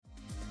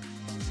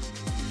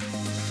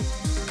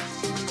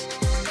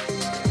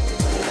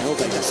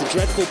It's a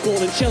dreadful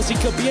ball, and Chelsea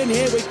could be in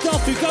here with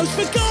Goff, who goes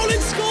for goal and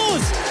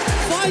scores!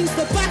 Finds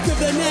the back of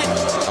the net.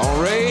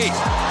 Henry!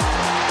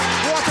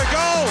 What a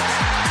goal!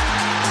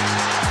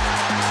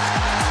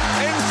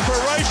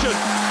 Inspiration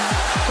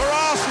for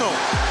Arsenal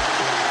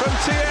from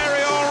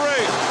Thierry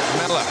Henry.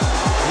 Miller,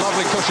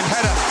 lovely cushion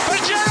header. For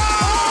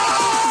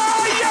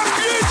Giroud! You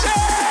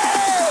beauty!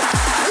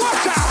 What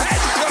a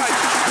head, son!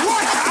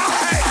 What a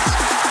head!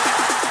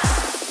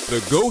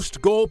 The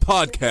Ghost Goal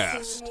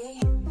Podcast.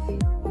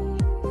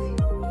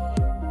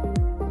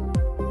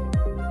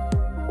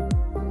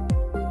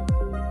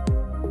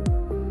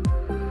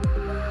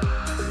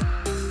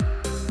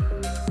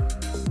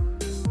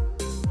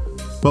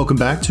 Welcome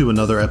back to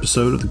another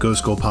episode of the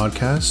Ghost Goal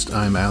Podcast.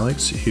 I'm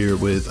Alex, here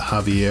with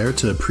Javier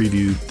to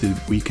preview the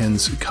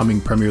weekend's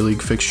coming Premier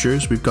League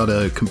fixtures. We've got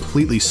a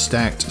completely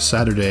stacked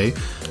Saturday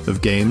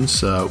of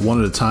games. One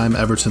at a time,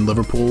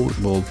 Everton-Liverpool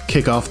will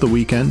kick off the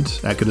weekend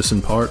at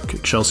Goodison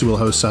Park. Chelsea will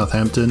host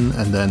Southampton,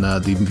 and then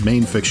the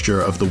main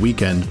fixture of the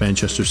weekend,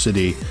 Manchester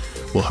City,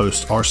 will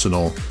host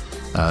Arsenal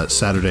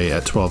Saturday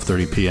at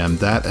 12:30 p.m.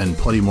 That and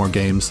plenty more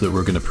games that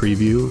we're going to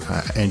preview.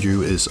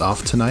 Andrew is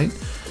off tonight.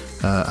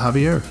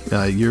 Javier,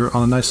 you're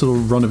on a nice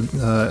little run of,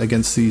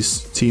 against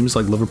these teams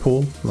like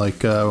Liverpool,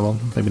 well,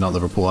 maybe not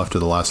Liverpool after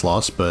the last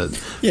loss, but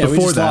yeah,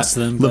 before that, lost to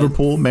them,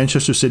 Liverpool,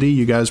 Manchester City,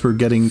 you guys were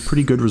getting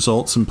pretty good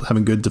results and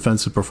having good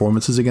defensive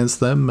performances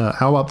against them.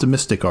 How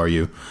optimistic are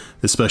you,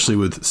 especially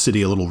with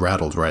City a little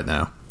rattled right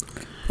now?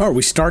 Oh, are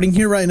we starting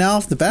here right now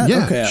off the bat?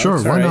 Yeah, okay,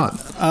 sure, why not?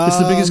 It's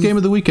the biggest game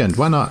of the weekend,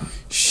 why not?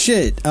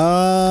 Shit.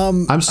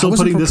 I'm still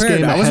putting this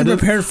game ahead. I wasn't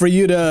prepared for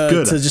you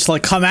to just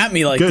like come at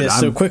me like this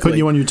so quickly. I'm putting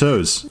you on your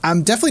toes.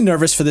 I'm definitely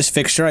nervous for this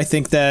fixture. I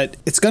think that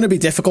it's going to be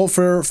difficult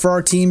for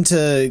our team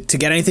to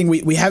get anything.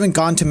 We haven't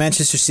gone to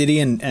Manchester City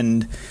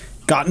and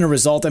gotten a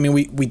result. I mean,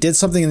 we did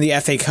something in the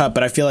FA Cup,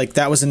 but I feel like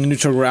that was in a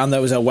neutral ground.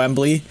 That was at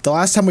Wembley. The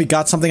last time we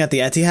got something at the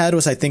Etihad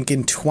was, I think,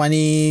 in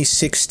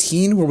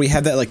 2016, where we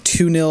had that like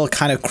 2-0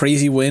 kind of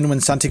crazy win when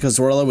Santi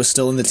Cazorla was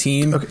still in the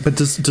team. Okay, but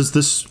does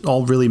this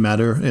all really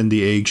matter in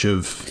the age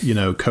of,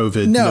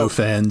 COVID, no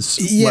fans?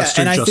 Yeah,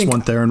 Leicester just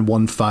went there and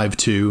won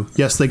 5-2.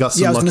 Yes, they got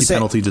some lucky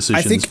penalty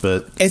decisions,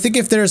 but I think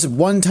if there's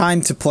one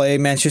time to play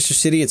Manchester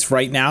City, it's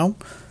right now.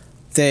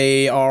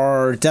 They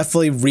are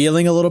definitely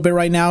reeling a little bit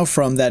right now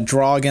from that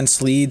draw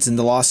against Leeds and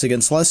the loss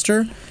against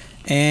Leicester.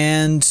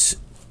 And,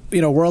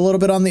 we're a little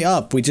bit on the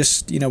up. We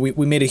just,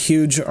 we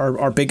made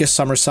our biggest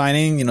summer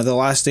signing, the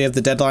last day of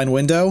the deadline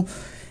window.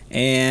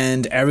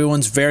 And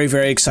everyone's very,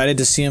 very excited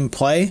to see him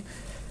play.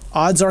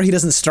 Odds are he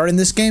doesn't start in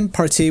this game.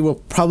 Partey will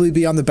probably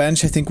be on the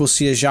bench. I think we'll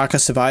see a Xhaka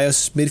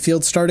Ceballos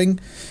midfield starting.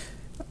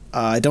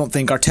 I don't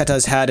think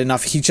Arteta's had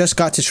enough. He just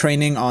got to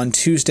training on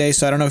Tuesday,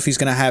 so I don't know if he's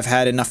going to have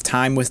had enough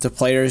time with the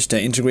players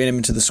to integrate him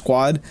into the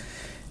squad.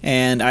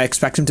 And I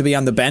expect him to be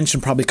on the bench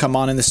and probably come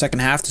on in the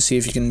second half to see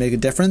if he can make a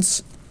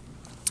difference.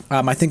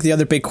 I think the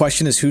other big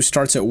question is who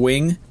starts at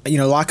wing.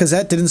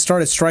 Lacazette didn't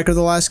start at striker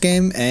the last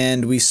game,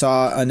 and we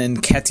saw an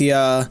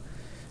Nketiah,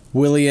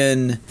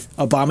 Willian,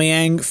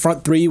 Aubameyang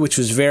front three, which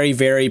was very,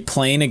 very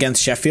plain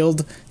against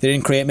Sheffield. They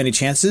didn't create many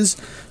chances.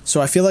 So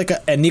I feel like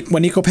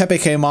when Nico Pepe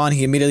came on,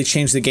 he immediately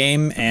changed the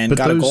game and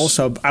got a goal.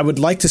 So I would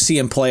like to see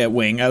him play at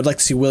wing. I would like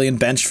to see Willian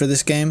benched for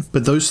this game.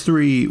 But those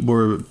three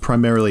were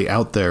primarily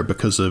out there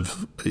because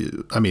of,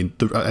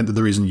 the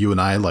reason you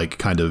and I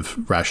kind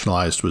of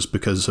rationalized was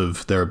because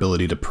of their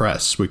ability to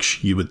press,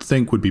 which you would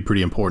think would be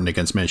pretty important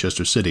against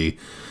Manchester City,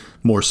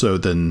 more so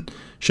than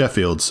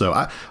Sheffield. So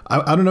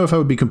I don't know if I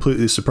would be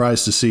completely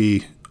surprised to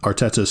see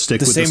Arteta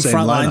stick with the same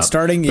front lineup, line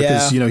starting.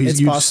 Because,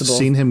 it's you've possible.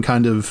 seen him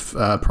kind of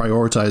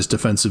prioritize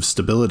defensive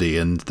stability,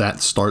 and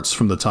that starts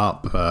from the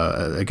top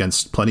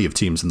against plenty of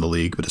teams in the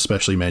league, but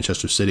especially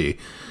Manchester City.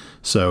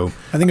 So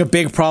I think a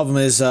big problem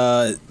is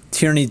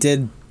Tierney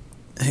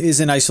is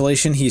in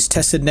isolation. He's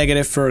tested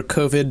negative for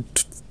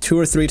COVID 2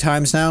 or 3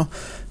 times now,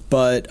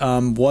 but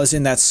was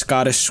in that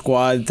Scottish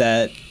squad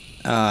that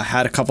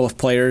had a couple of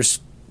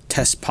players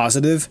test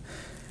positive.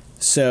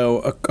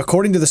 So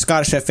according to the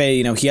Scottish FA,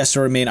 he has to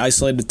remain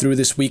isolated through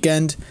this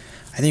weekend.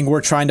 I think we're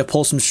trying to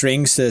pull some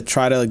strings to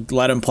try to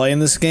let him play in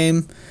this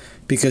game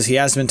because he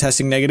has been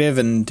testing negative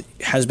and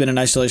has been in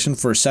isolation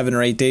for 7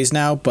 or 8 days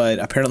now, but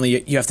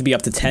apparently you have to be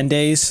up to 10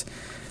 days.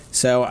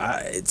 So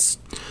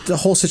the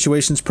whole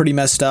situation's pretty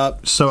messed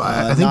up. So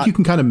I think you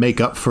can kind of make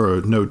up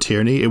for no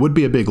Tierney. It would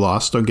be a big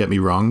loss, don't get me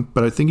wrong,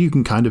 but I think you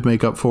can kind of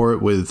make up for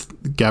it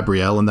with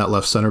Gabriel in that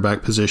left center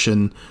back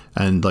position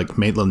and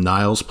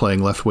Maitland-Niles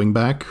playing left wing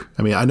back.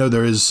 I mean, I know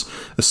there is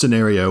a terrible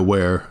scenario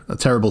where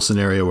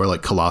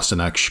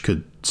Kolasinac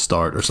could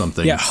start or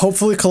something. Yeah,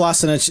 hopefully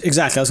Kolasinac,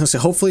 exactly. I was going to say,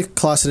 hopefully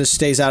Kolasinac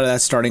stays out of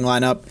that starting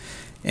lineup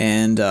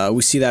and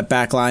we see that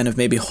back line of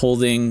maybe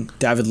holding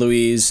David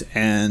Luiz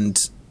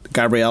and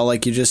Gabriel,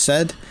 like you just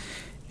said.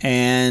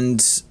 And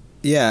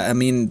yeah,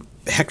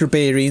 Hector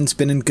Bellerin's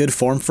been in good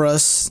form for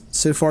us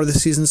so far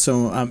this season,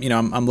 so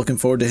I'm looking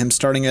forward to him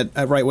starting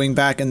at right wing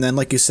back. And then,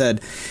 like you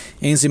said,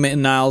 Ainsley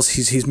Maitland-Niles,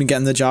 he's been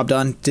getting the job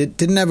done.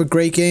 Didn't have a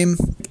great game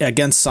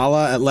against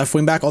Salah at left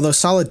wing back, although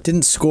Salah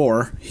didn't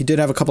score. He did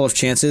have a couple of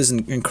chances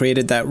and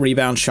created that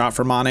rebound shot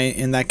for Mane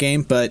in that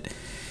game, but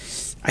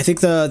I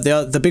think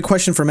the big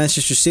question for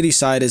Manchester City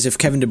side is if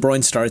Kevin De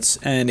Bruyne starts,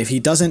 and if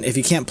he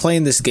can't play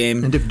in this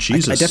game, and if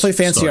Jesus I definitely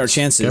fancy starts. our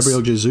chances.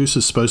 Gabriel Jesus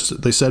is supposed to.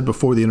 They said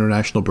before the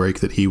international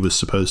break that he was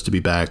supposed to be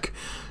back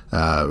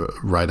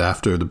right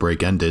after the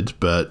break ended,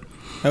 but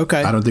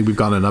okay, I don't think we've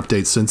gotten an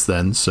update since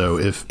then. So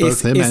if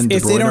both him and De Bruyne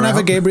if they don't have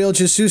out, a Gabriel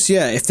Jesus,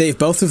 if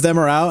both of them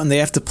are out and they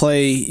have to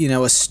play,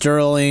 a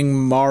Sterling,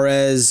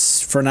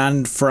 Mahrez,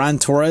 Ferran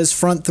Torres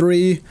front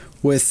three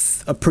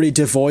with a pretty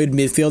devoid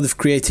midfield of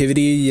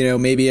creativity,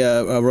 maybe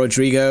a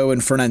Rodrigo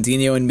and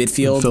Fernandinho in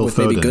midfield with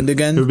Foden. Maybe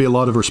Gundogan. It would be a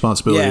lot of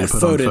responsibility to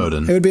put on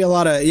Foden. It would be a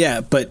lot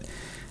of, but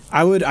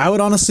I would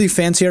honestly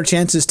fancy our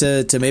chances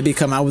to maybe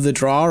come out with a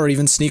draw or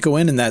even sneak a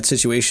win in that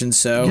situation.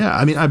 So yeah,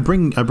 I mean, I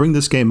bring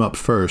this game up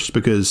first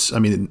because, I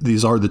mean,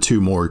 these are the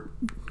two more,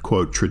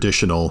 quote,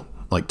 traditional,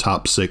 like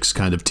top six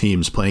kind of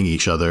teams playing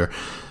each other.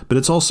 But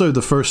it's also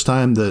the first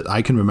time that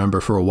I can remember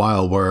for a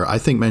while where I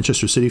think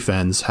Manchester City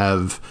fans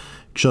have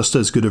just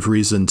as good of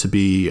reason to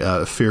be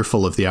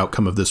fearful of the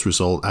outcome of this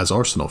result as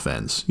Arsenal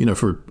fans.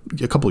 For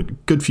a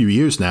good few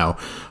years now,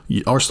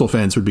 Arsenal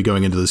fans would be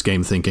going into this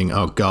game thinking,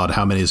 oh God,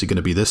 how many is it going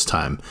to be this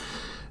time?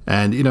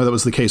 And, that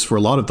was the case for a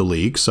lot of the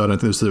league. So I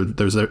don't think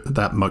there's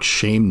that much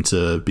shame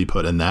to be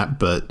put in that,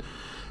 but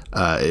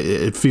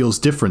it feels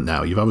different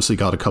now. You've obviously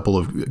got a couple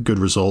of good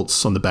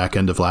results on the back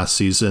end of last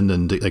season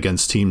and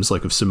against teams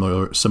like of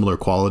similar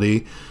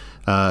quality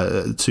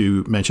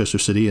to Manchester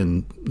City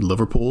and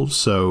Liverpool.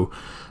 So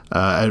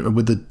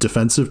with the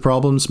defensive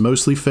problems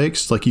mostly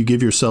fixed, like you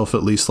give yourself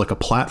at least like a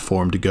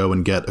platform to go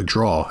and get a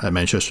draw at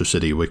Manchester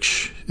City,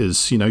 which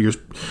is, your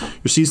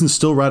season's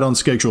still right on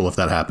schedule if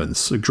that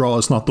happens. A draw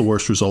is not the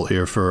worst result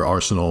here for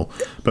Arsenal,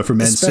 but for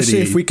Man City,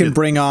 especially if we can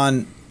bring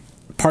on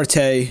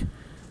Partey,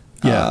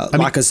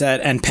 Lacazette,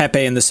 and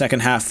Pepe in the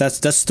second half.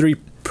 That's three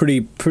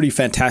pretty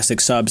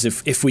fantastic subs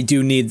if we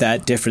do need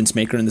that difference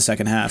maker in the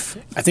second half.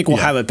 I think we'll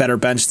have a better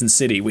bench than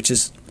City, which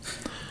is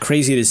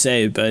crazy to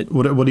say, but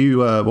what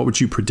would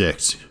you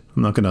predict?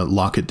 I'm not going to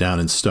lock it down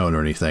in stone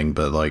or anything,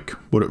 but like,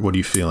 what are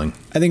you feeling?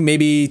 I think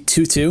maybe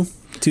 2-2.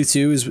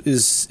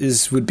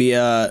 2-2 would be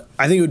I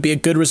think it would be a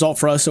good result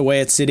for us away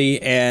at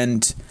City,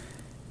 and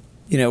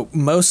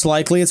most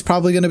likely it's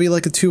probably going to be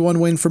like a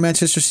 2-1 win for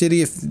Manchester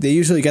City. If they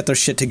usually get their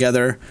shit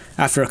together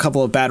after a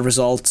couple of bad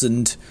results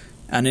and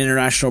an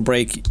international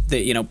break,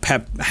 that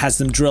Pep has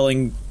them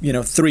drilling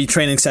 3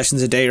 training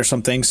sessions a day or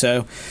something.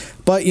 So,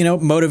 but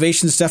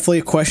motivation is definitely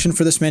a question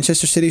for this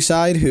Manchester City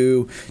side,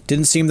 who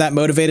didn't seem that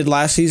motivated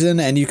last season,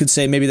 and you could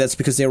say maybe that's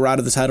because they were out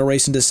of the title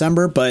race in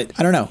December. But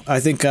I don't know. I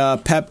think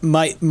Pep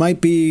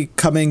might be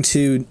coming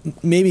to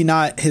maybe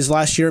not his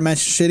last year at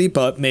Manchester City,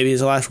 but maybe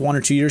his last 1 or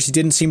 2 years. He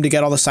didn't seem to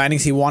get all the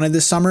signings he wanted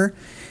this summer,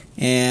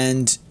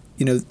 and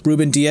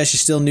Ruben Dias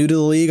is still new to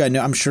the league.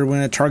 I'm sure we're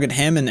going to target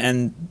him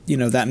and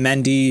that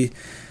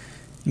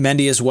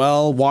Mendy as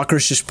well.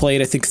 Walker's just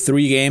played, I think,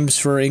 3 games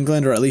for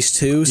England, or at least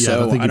 2. Yeah,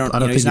 so I don't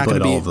think he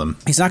played all of them.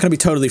 He's not going to be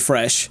totally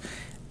fresh.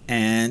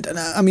 And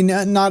I mean,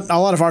 not a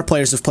lot of our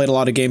players have played a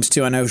lot of games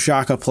too. I know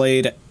Xhaka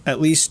played at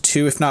least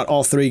 2, if not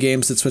all 3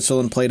 games that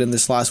Switzerland played in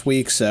this last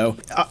week. So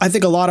I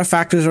think a lot of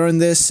factors are in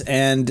this,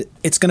 and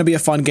it's going to be a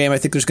fun game. I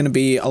think there's going to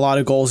be a lot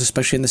of goals,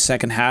 especially in the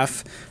second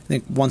half. I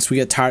think once we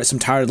get some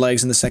tired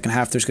legs in the second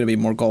half, there's going to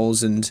be more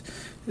goals, and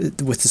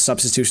with the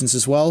substitutions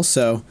as well.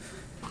 So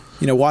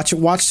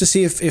watch to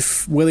see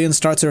if Willian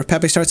starts or if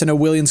Pepe starts. I know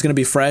Willian's going to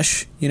be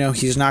fresh.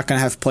 He's not going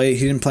to have play.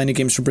 He didn't play any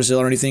games for Brazil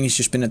or anything. He's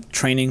just been at the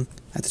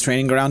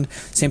training ground.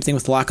 Same thing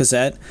with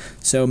Lacazette.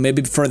 So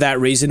maybe for that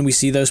reason we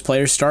see those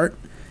players start.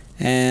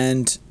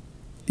 And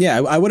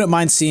yeah, I wouldn't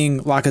mind seeing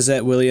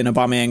Lacazette, Willian,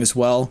 Aubameyang as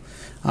well.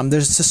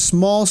 There's a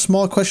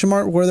small question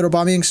mark whether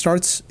Aubameyang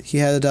starts. He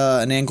had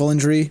an ankle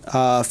injury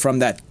from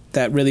that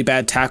really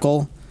bad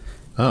tackle.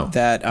 Oh,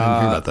 that I didn't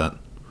hear about that.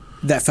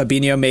 That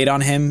Fabinho made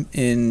on him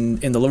in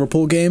the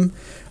Liverpool game.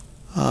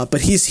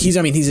 But he's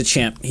a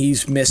champ.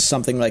 He's missed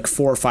something like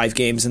 4 or 5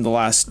 games in the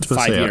last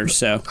 5 years.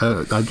 So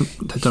I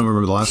don't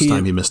remember the last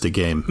time he missed a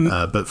game.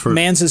 But for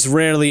Mans is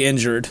rarely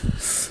injured.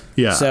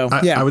 Yeah, so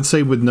I would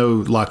say with no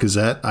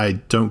Lacazette, I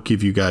don't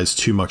give you guys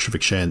too much of a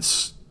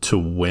chance to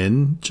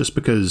win, just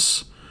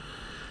because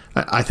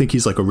I think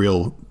he's like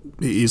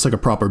a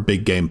proper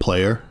big game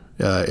player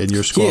in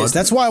your squad. He is.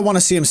 That's why I want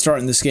to see him start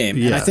in this game.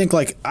 Yeah. And I think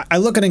I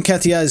look at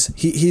Nketiah as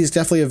he's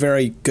definitely a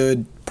very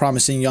good,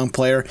 promising young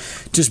player.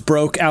 Just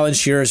broke Alan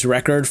Shearer's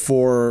record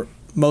for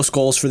most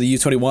goals for the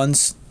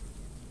U21s,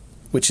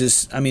 which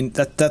is,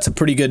 that's a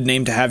pretty good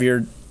name to have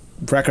your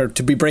record,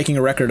 to be breaking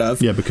a record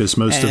of. Yeah, because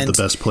most of the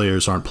best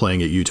players aren't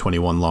playing at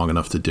U21 long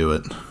enough to do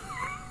it.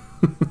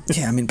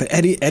 Yeah, but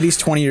Eddie's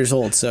 20 years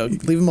old, so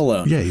leave him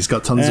alone. Yeah, he's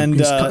got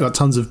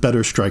tons of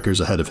better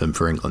strikers ahead of him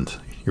for England.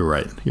 You're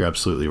right. You're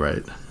absolutely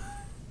right.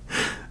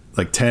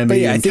 like Tammy But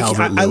yeah, I and think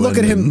Calvert-Lewin. I look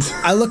at him.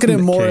 I look at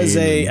him more as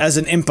Kane as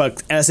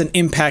an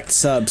impact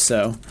sub.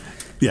 So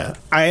yeah.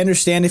 I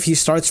understand if he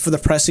starts for the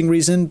pressing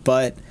reason,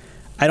 but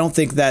I don't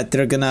think that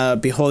they're gonna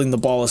be holding the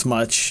ball as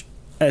much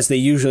as they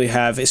usually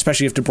have,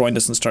 especially if De Bruyne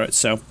doesn't start.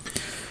 So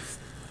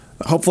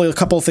hopefully a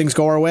couple of things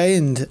go our way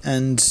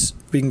and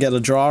we can get a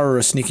draw or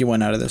a sneaky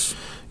win out of this.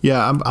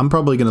 Yeah, I'm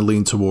probably going to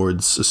lean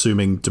towards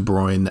assuming De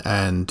Bruyne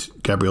and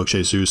Gabriel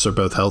Jesus are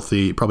both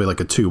healthy, probably like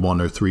a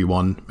 2-1 or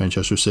 3-1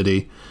 Manchester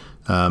City.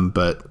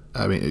 But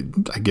I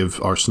mean, I give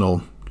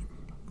Arsenal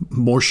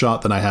more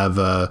shot than I have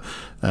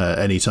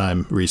any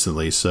time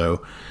recently.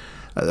 So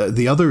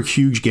the other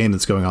huge game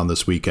that's going on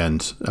this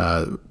weekend,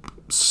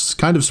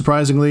 kind of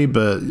surprisingly,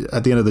 but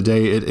at the end of the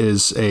day, it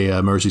is a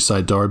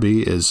Merseyside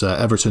derby, is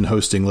Everton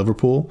hosting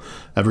Liverpool.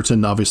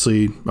 Everton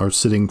obviously are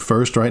sitting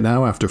first right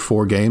now after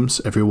 4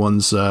 games.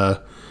 Everyone's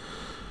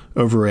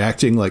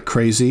overreacting like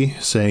crazy,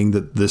 saying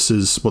that this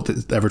is what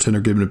the Everton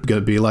are going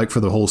to be like for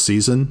the whole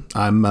season.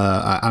 I'm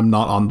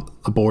not on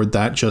aboard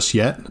that just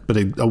yet, but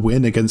a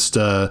win against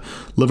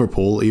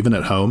Liverpool, even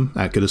at home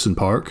at Goodison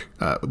Park,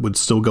 would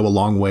still go a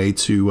long way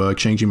to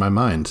changing my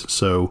mind.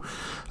 So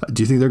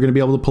do you think they're going to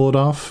be able to pull it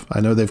off? I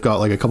know they've got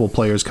like a couple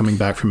players coming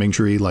back from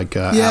injury, like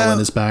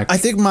Allen is back. I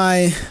think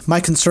my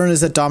concern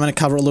is that Dominic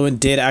Calvert-Lewin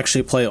did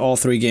actually play all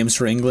 3 games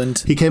for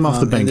England. He came off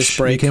the bench.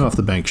 He came off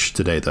the bench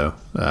today, though.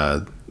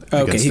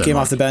 Okay, he came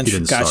off the bench.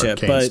 Gotcha.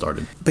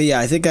 But yeah,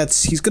 I think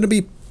he's going to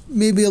be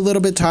maybe a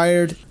little bit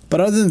tired.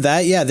 But other than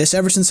that, yeah, this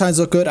Everton sides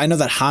look good. I know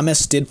that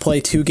James did play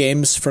 2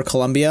 games for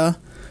Colombia,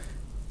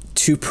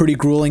 2 pretty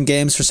grueling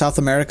games for South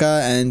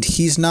America, and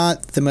he's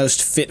not the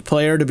most fit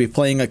player to be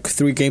playing like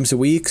 3 games a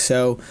week.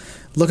 So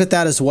look at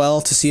that as well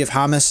to see if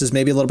James is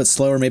maybe a little bit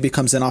slower, maybe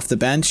comes in off the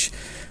bench.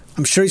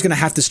 I'm sure he's going to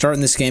have to start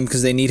in this game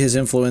because they need his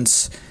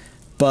influence.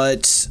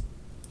 But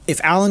if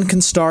Allen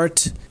can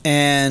start,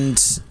 and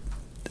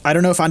I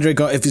don't know if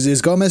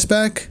is Gomez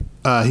back?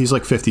 He's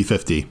like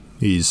 50-50.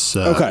 He's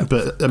okay.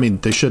 But I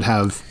mean, they should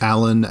have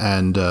Allen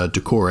and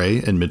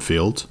Doucouré in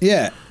midfield.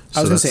 Yeah,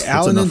 I was going to say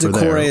Allen and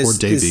Doucouré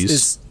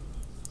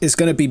is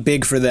going to be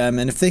big for them,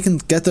 and if they can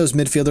get those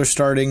midfielders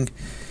starting,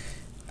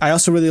 I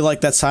also really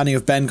like that signing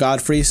of Ben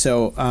Godfrey.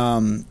 So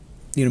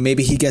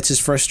maybe he gets his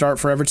first start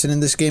for Everton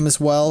in this game as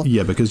well.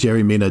 Yeah, because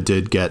Yerry Mina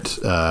did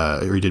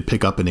he did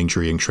pick up an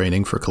injury in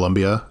training for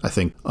Colombia, I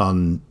think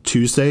on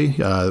Tuesday,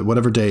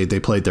 whatever day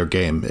they played their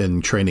game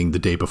in training the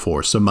day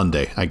before. So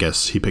Monday, I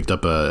guess, he picked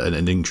up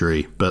an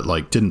injury,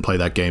 but didn't play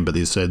that game, but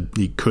they said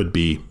he could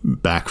be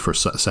back for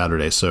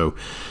Saturday. So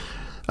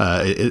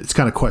it's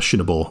kind of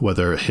questionable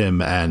whether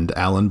him and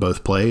Allen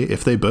both play.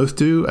 If they both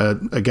do,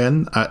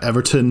 again,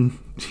 Everton,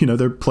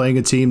 they're playing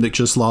a team that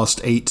just lost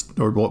 8,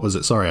 or what was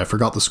it? Sorry, I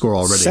forgot the score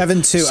already.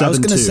 7-2. I was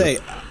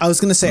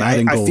going to say,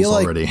 I feel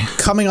like already.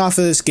 Coming off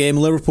of this game,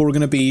 Liverpool are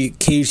going to be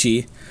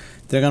cagey.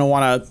 They're going to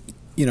want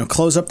to,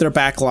 close up their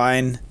back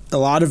line. A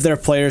lot of their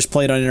players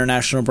played on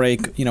international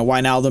break.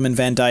 Wijnaldum and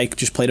Van Dijk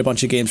just played a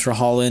bunch of games for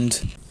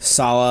Holland.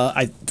 Salah,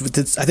 I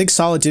think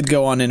Salah did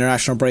go on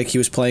international break. He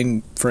was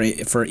playing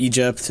for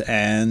Egypt,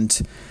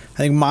 and I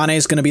think Mane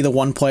is going to be the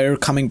one player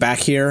coming back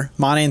here.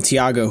 Mane and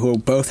Thiago, who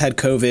both had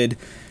COVID.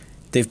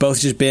 They've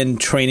both just been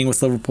training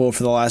with Liverpool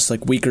for the last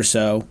week or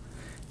so,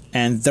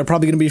 and they're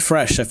probably going to be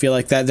fresh. I feel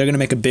like that they're going to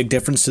make a big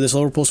difference to this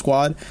Liverpool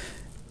squad,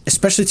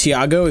 especially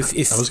Thiago if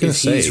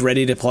he's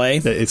ready to play.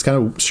 It's kind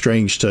of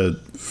strange to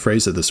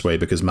phrase it this way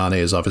because Mane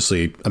is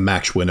obviously a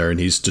match winner and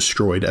he's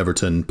destroyed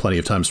Everton plenty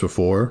of times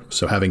before.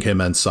 So having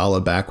him and Salah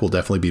back will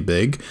definitely be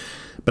big.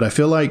 But I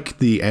feel like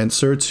the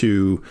answer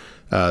to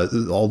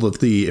all of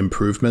the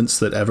improvements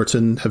that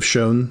Everton have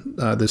shown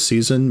this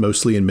season,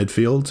 mostly in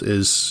midfield,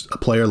 is a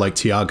player like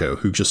Thiago,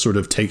 who just sort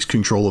of takes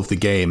control of the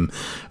game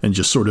and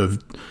just sort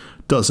of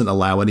doesn't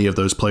allow any of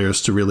those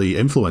players to really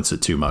influence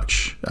it too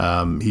much.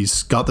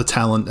 He's got the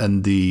talent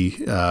and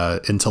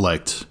the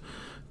intellect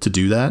to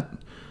do that.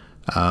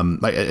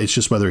 It's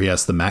just whether he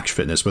has the match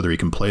fitness, whether he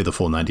can play the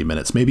full 90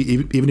 minutes. Maybe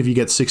even if you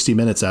get 60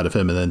 minutes out of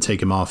him and then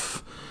take him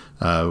off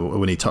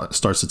when he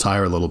starts to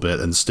tire a little bit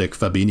and stick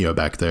Fabinho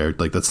back there,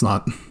 it's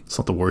not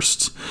the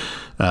worst.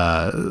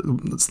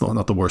 It's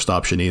not the worst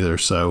option either.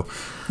 So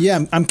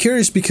yeah, I'm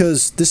curious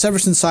because this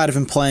Everton side have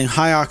been playing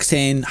high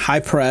octane,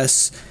 high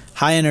press,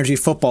 high energy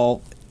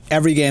football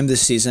every game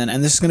this season,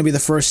 and this is going to be the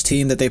first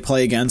team that they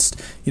play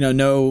against.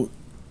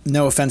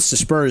 No offense to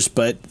Spurs,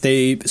 but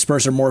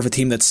Spurs are more of a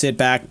team that sit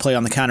back, play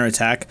on the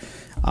counterattack.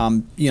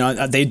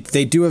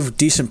 They do have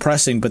decent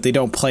pressing, but they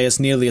don't play as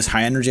nearly as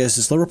high energy as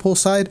this Liverpool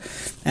side.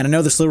 And I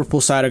know this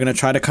Liverpool side are going to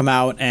try to come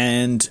out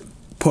and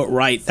put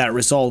right that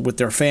result with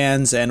their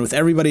fans and with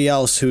everybody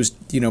else who's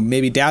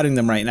maybe doubting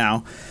them right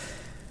now.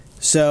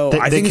 So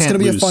I think it's going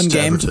to be a fun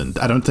game. Everton.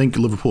 I don't think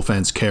Liverpool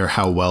fans care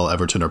how well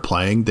Everton are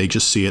playing. They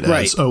just see it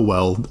as, oh,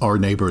 well, our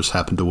neighbors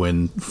happen to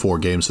win 4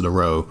 games in a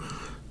row.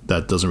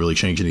 That doesn't really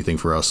change anything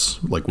for us.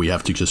 We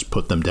have to just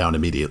put them down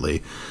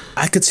immediately.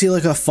 I could see a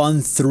fun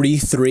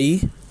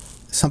 3-3,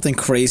 something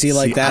crazy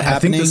like that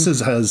happening. I think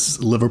this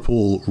has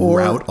Liverpool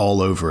route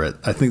all over it.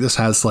 I think this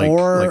has 4-1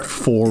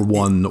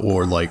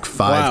 or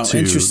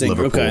 5-2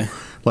 Liverpool. Okay.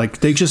 Like,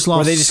 they just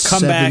lost they just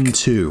come back,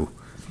 7-2.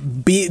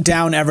 Beat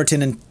down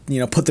Everton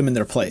and, put them in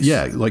their place.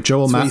 Yeah, like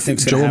Joel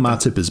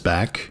Matip is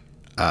back.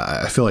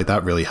 I feel like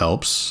that really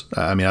helps.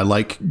 I mean, I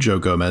like Joe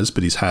Gomez,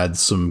 but he's had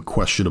some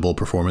questionable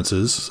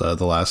performances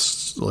the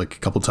last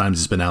couple times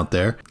he's been out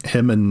there.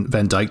 Him and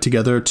Van Dijk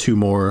together, two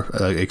more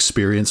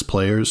experienced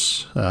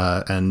players.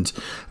 And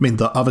I mean,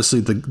 obviously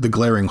the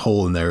glaring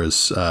hole in there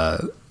is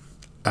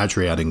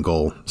Adrian in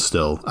goal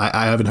still.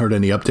 I haven't heard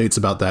any updates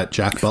about that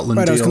Jack Butland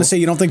deal. I was going to say,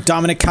 you don't think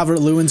Dominic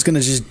Calvert-Lewin's going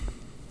to just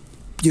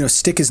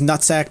stick his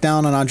nutsack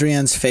down on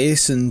Adrian's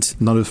face and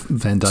not if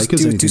Van Dijk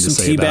has anything to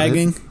say about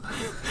it.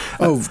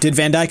 Oh, did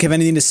Van Dijk have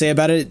anything to say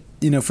about it?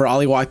 For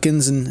Ollie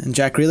Watkins and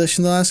Jack Grealish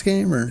in the last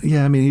game, or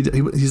yeah, I mean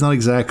he's not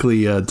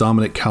exactly a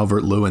Dominic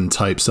Calvert-Lewin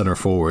type center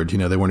forward.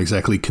 They weren't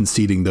exactly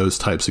conceding those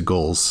types of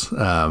goals.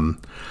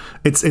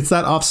 It's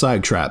that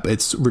offside trap.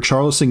 It's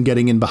Richarlison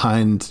getting in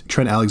behind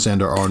Trent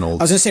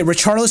Alexander-Arnold. I was going to say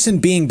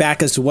Richarlison being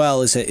back as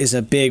well is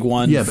a big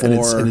one. Yeah,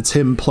 and it's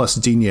him plus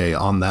Digne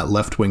on that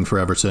left wing for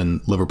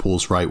Everton,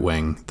 Liverpool's right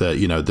wing. That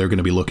they're going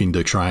to be looking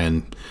to try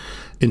and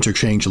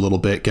interchange a little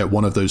bit, get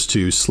one of those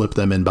two, slip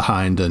them in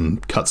behind,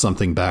 and cut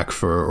something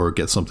back or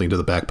get something to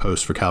the back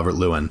post for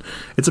Calvert-Lewin.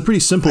 It's a pretty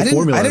simple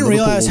formula. I didn't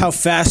realize how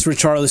fast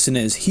Richarlison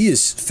is. He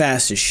is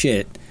fast as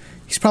shit.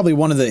 He's probably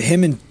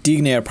him and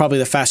Digne are probably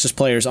the fastest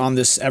players on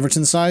this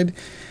Everton side.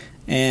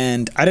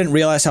 And I didn't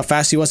realize how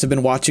fast he was. I've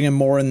been watching him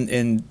more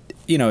in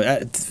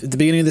at the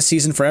beginning of the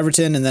season for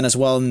Everton and then as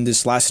well in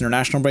this last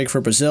international break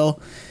for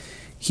Brazil.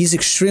 He's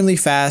extremely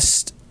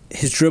fast.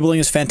 His dribbling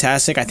is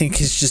fantastic. I think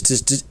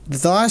the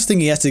last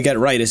thing he has to get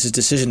right is his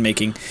decision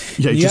making.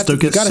 Yeah, you just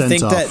don't get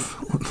sent off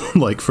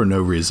for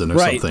no reason or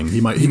something.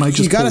 He might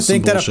just pull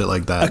some bullshit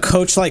like that. A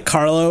coach like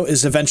Carlo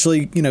is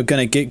eventually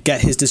going to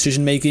get his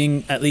decision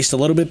making at least a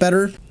little bit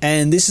better.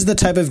 And this is the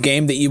type of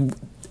game that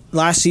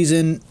last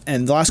season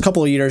and the last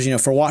couple of years,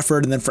 for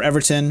Watford and then for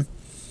Everton,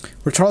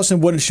 Richarlison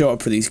wouldn't show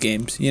up for these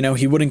games.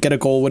 He wouldn't get a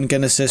goal, wouldn't get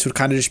an assist, would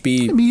kind of just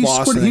be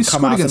lost and then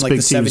come off in the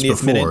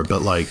 70th minute.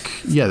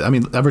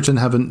 But Everton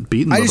haven't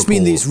beaten Liverpool. I just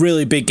mean these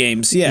really big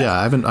games. Yeah,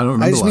 I don't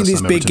remember. I just mean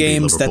these big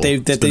games that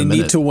they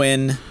need to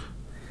win.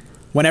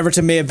 When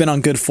Everton may have been on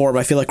good form,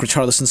 I feel like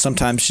Richarlison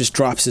sometimes just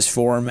drops his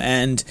form,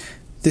 and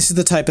this is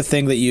the type of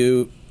thing that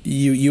you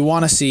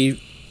want to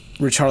see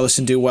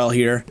Richarlison do well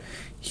here.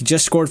 He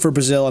just scored for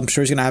Brazil. I'm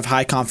sure he's going to have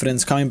high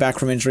confidence coming back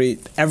from injury.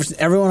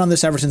 Everyone on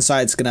this Everton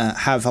side is going to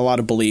have a lot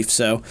of belief.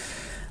 So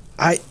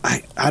I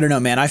don't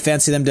know, man. I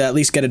fancy them to at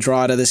least get a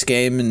draw out of this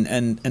game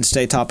and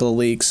stay top of the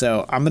league.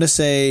 So I'm going to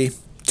say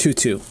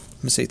 2-2. I'm going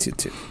to say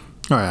 2-2.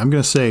 All right, I'm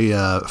going to say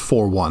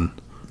 4-1.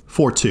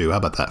 4-2. How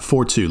about that?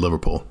 4-2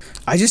 Liverpool.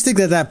 I just think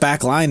that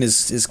back line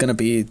is going to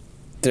be...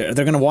 They're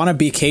going to want to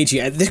be cagey.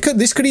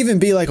 This could even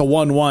be like a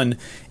 1-1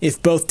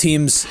 if both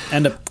teams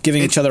end up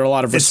giving each other a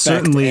lot of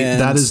respect.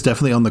 That is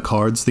definitely on the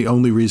cards. The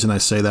only reason I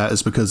say that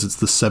is because it's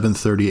the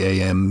 7:30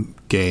 a.m.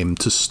 game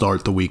to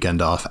start the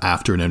weekend off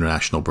after an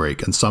international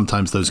break, and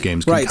sometimes those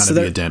games can kind of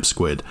be a damp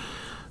squid.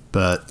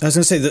 But I was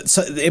going to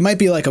say that it might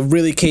be like a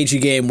really cagey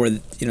game where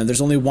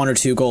there's only 1 or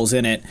 2 goals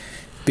in it,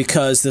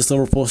 because this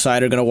Liverpool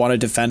side are going to want to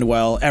defend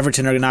well.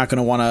 Everton are not going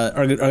to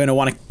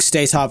want to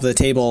stay top of the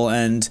table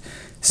and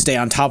stay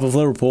on top of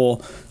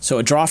Liverpool. So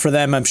a draw for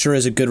them, I'm sure,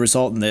 is a good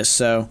result in this.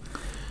 So,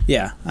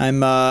 yeah,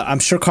 I'm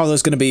sure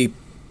Carlo's going to be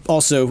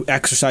also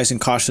exercising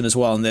caution as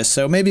well in this.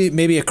 So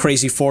maybe a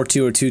crazy 4-2 or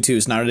 2-2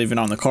 is not even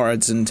on the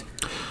cards, and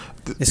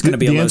it's going to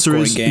be a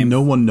low-scoring game. The answer is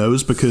no one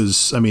knows,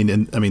 because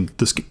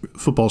this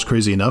football's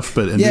crazy enough,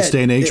 but in this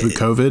day and age with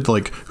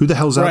COVID, who the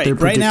hell's out there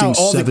predicting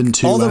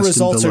 7-2 all the Aston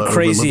results Villa are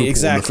crazy, over Liverpool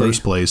exactly. in the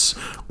first place,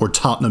 or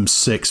Tottenham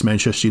 6,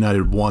 Manchester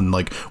United 1?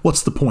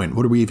 What's the point?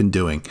 What are we even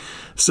doing?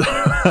 So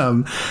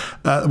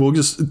we'll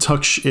just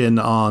touch in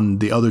on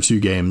the other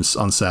 2 games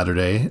on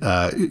Saturday.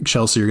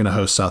 Chelsea are going to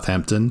host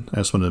Southampton. I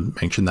just want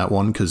to mention that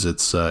one because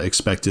it's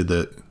expected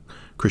that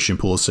Christian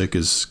Pulisic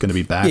is going to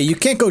be back. Yeah, you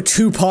can't go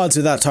 2 pods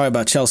without talking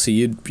about Chelsea.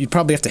 You'd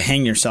probably have to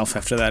hang yourself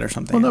after that or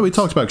something. Well, no, we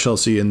talked about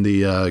Chelsea in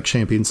the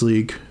Champions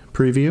League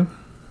preview.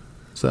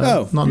 Is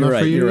that not enough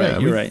for you?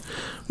 You're right.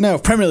 No,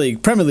 Premier League.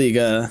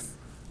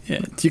 Yeah,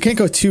 you can't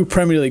go 2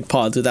 Premier League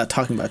pods without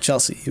talking about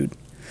Chelsea.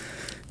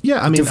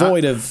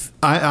 Devoid of.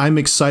 I'm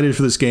excited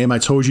for this game. I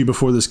told you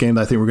before this game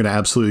that I think we're going to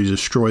absolutely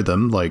destroy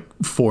them,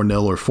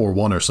 4-0 or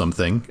 4-1 or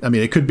something. I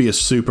mean, it could be a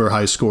super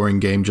high scoring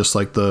game, just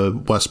like the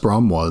West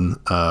Brom one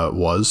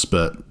was.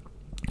 But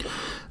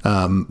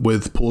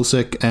with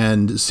Pulisic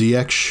and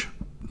Ziyech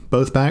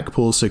both back,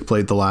 Pulisic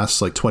played the last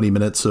 20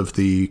 minutes of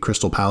the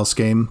Crystal Palace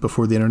game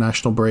before the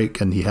international break,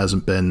 and he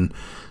hasn't been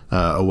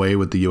away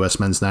with the U.S.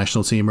 men's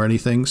national team or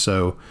anything.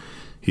 So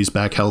he's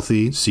back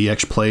healthy.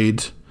 Ziyech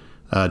played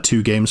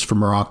 2 games for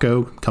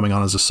Morocco, coming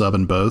on as a sub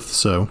in both,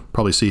 so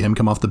probably see him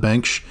come off the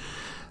bench.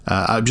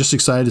 I'm just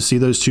excited to see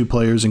those 2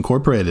 players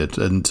incorporated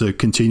and to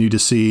continue to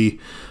see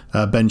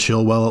Ben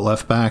Chilwell at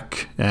left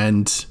back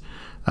and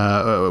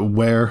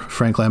where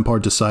Frank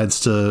Lampard decides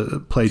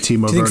to play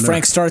Timo Werner. Do you think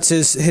Frank starts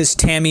his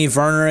Tammy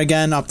Werner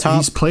again up top?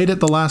 He's played it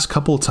the last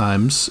couple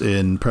times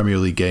in Premier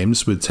League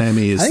games with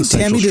Tammy as the central striker.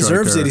 I think Tammy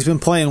deserves it. He's been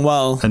playing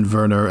well. And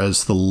Werner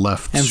as the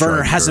left and striker.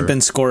 Werner hasn't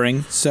been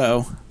scoring,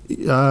 so...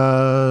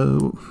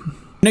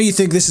 I know you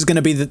think this is going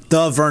to be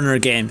the Werner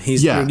game. You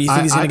think he's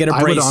going to get a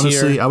brace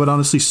here? I would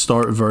honestly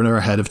start Werner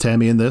ahead of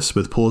Tammy in this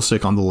with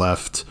Pulisic on the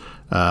left,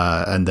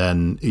 and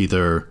then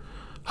either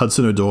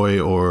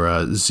Hudson-Odoi or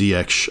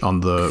Ziyech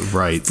on the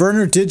right.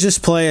 Werner did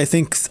just play, I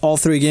think, all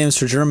 3 games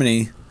for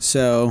Germany.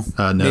 So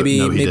maybe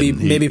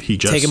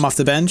take him off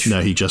the bench?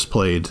 No, he just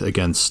played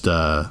against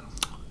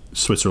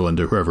Switzerland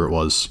or whoever it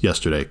was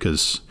yesterday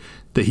because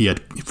he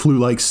had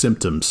flu-like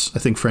symptoms. I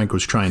think Frank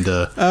was trying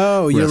to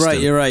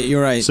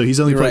you're right. So he's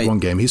only played 1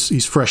 game.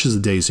 He's fresh as a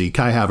daisy.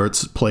 Kai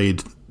Havertz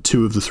played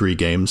 2 of the 3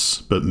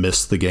 games, but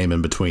missed the game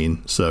in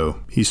between. So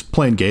he's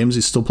playing games.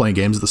 He's still playing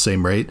games at the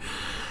same rate.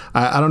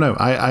 I don't know.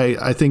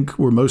 I think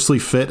we're mostly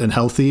fit and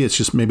healthy. It's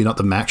just maybe not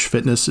the match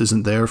fitness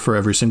isn't there for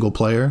every single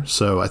player.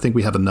 So I think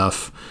we have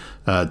enough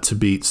to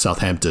beat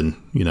Southampton,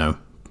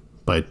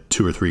 by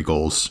 2 or 3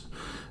 goals.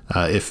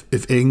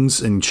 If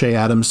Ings and Che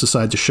Adams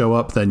decide to show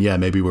up, then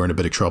maybe we're in a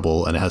bit of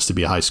trouble and it has to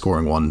be a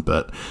high-scoring one.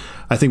 But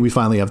I think we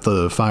finally have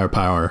the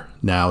firepower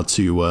now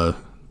to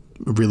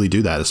really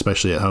do that,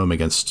 especially at home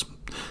against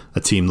a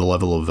team the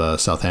level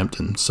of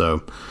Southampton.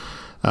 So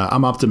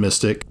I'm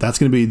optimistic. That's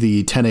going to be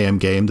the 10 a.m.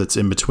 game that's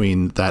in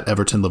between that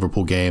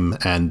Everton-Liverpool game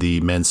and the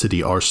Man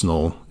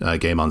City-Arsenal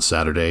game on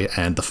Saturday.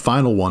 And the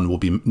final one will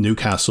be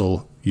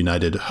Newcastle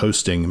United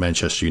hosting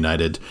Manchester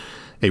United,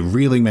 a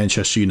reeling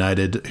Manchester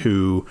United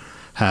who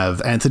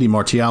have Anthony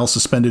Martial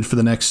suspended for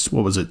the next,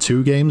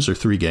 2 games or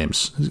 3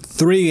 games?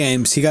 3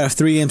 games. He got a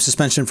 3-game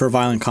suspension for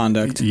violent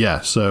conduct.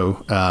 Yeah,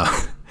 so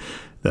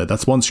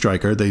that's 1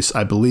 striker.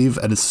 I believe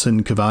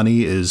Edinson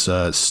Cavani is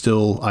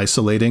still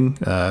isolating,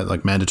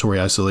 like mandatory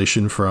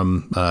isolation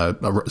from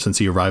since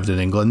he arrived in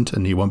England,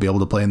 and he won't be able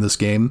to play in this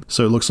game.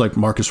 So it looks like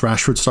Marcus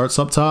Rashford starts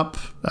up top.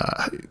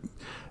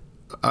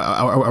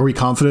 Are we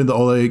confident that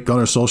Ole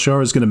Gunnar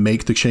Solskjaer is going to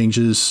make the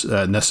changes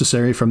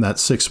necessary from that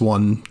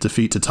 6-1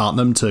 defeat to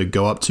Tottenham to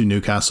go up to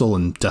Newcastle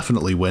and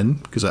definitely win?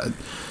 Because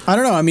I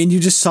don't know. I mean,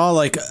 you just saw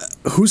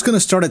who's going to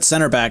start at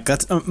center back.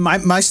 That's my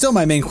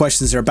main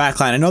question is their back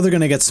line. I know they're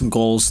going to get some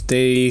goals.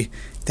 They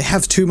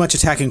have too much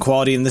attacking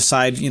quality in this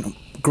side.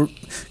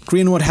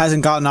 Greenwood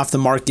hasn't gotten off the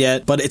mark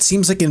yet, but it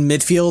seems like in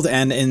midfield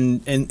and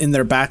in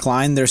their back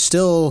line, there's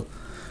still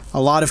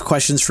a lot of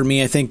questions for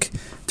me. I think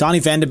Donny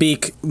van de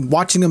Beek,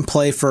 watching him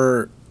play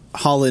for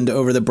Holland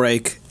over the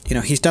break,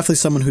 he's definitely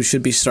someone who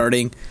should be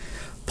starting.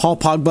 Paul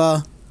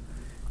Pogba,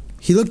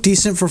 he looked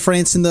decent for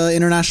France in the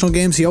international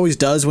games. He always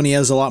does when he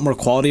has a lot more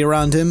quality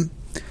around him.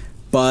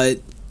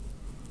 But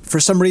for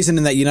some reason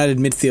in that United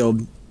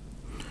midfield,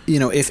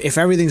 if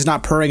everything's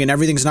not purring and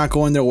everything's not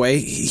going their way,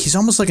 he's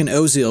almost like an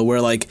Ozil where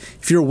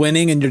if you're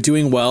winning and you're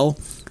doing well,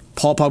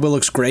 Paul Pogba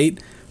looks great.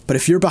 But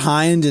if you're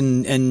behind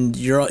and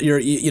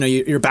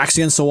your back's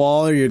against the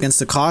wall or you're against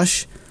the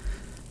Kosh,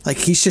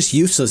 he's just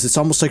useless. It's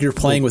almost like you're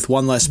playing with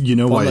one less player. You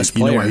know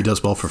why he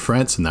does well for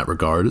France in that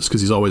regard? It's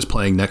because he's always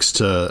playing next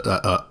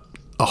to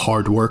a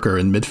hard worker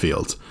in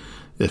midfield.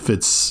 If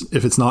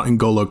it's not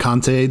N'Golo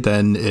Kante,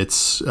 then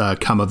it's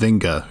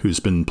Camavinga,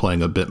 who's been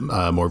playing a bit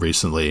more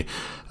recently.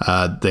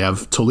 They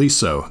have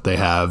Tolisso. They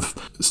have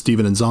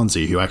Steven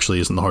Nzonzi, who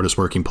actually isn't the hardest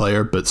working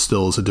player, but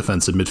still is a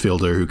defensive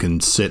midfielder who can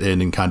sit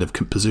in and kind of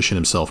position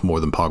himself more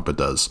than Pogba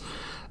does.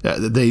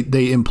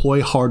 They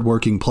employ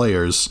hard-working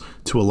players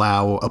to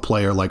allow a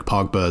player like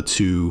Pogba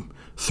to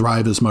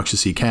thrive as much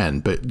as he can.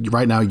 But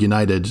right now,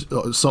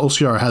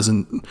 Solskjaer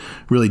hasn't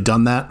really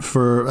done that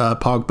for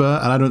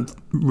Pogba, and I don't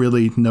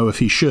really know if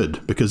he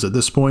should, because at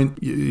this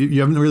point, you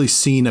haven't really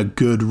seen a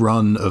good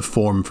run of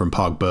form from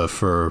Pogba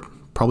for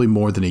probably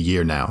more than a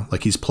year now.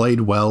 He's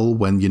played well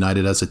when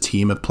United as a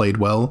team have played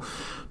well,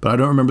 but I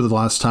don't remember the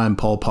last time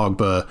Paul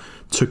Pogba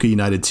took a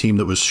United team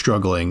that was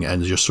struggling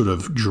and just sort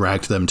of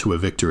dragged them to a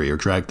victory or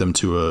dragged them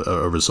to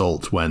a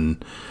result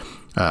when...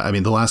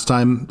 the last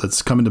time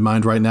that's coming to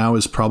mind right now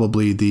is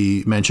probably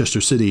the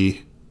Manchester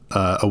City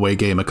away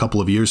game a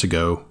couple of years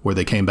ago where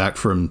they came back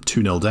from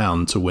 2-0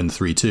 down to win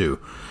 3-2.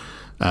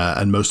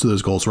 And most of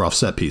those goals were off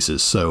set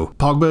pieces. So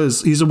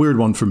Pogba he's a weird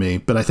one for me,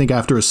 but I think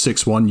after a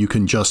 6-1, you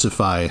can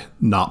justify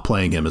not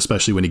playing him,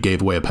 especially when he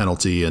gave away a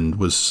penalty and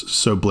was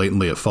so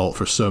blatantly at fault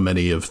for so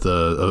many of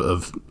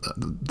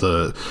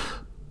the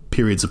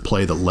periods of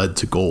play that led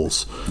to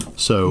goals.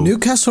 So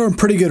Newcastle are in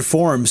pretty good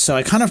form, so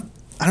I kind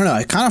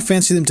of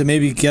fancy them to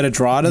maybe get a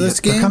draw out of this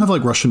game. They're kind of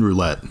like Russian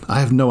roulette.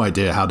 I have no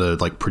idea how to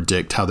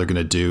predict how they're going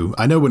to do.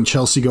 I know when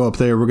Chelsea go up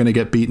there, we're going to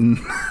get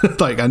beaten.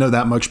 I know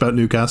that much about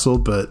Newcastle,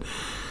 but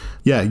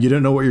yeah, you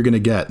don't know what you're going to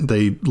get.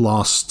 They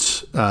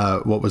lost,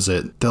 what was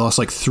it? They lost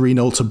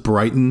 3-0 to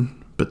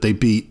Brighton, but they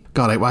beat,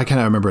 why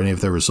can't I remember any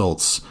of their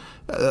results?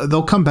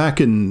 They'll come back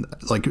and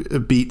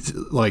beat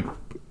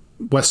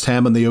West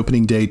Ham on the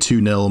opening day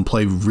 2-0 and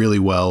play really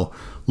well,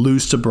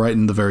 lose to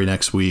Brighton the very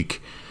next week,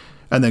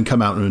 and then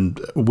come out and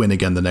win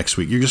again the next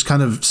week. You're just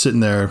kind of sitting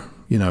there,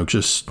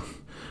 just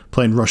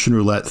playing Russian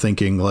roulette,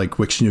 thinking like,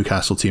 which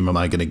Newcastle team am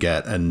I going to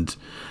get? And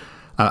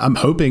I'm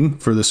hoping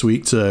for this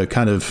week to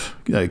kind of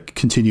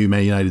continue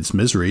Man United's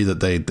misery, that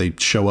they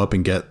show up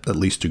and get at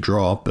least a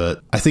draw.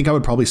 But I think I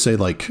would probably say,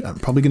 like, I'm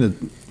probably going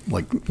to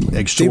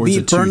edge they towards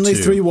beat Burnley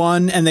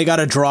 3-1, and they got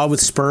a draw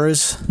with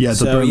Spurs. Yeah,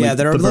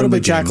 they're a little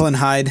bit Jekyll and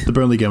Hyde. The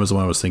Burnley game was the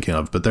one I was thinking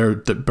of, but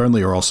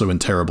Burnley are also in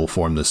terrible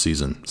form this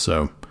season.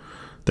 So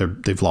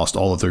they've lost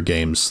all of their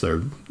games.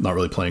 They're not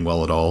really playing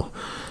well at all.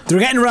 They're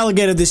getting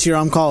relegated this year.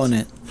 I'm calling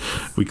it.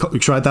 We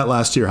tried that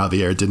last year,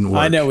 Javier. It didn't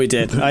work. I know we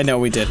did.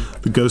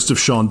 The ghost of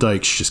Sean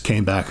Dykes just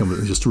came back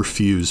and just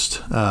refused.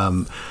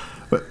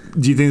 But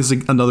do you think this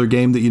is another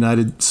game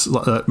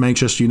that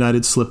Manchester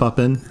United slip up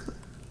in?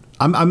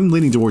 I'm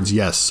leaning towards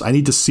yes. I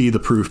need to see the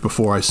proof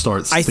before I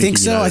start thinking I think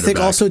so. United I think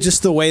are back. also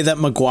just the way that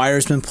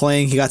Maguire's been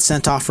playing. He got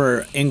sent off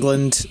for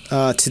England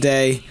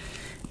today,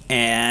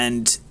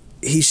 and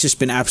he's just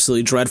been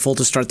absolutely dreadful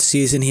to start the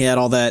season. He had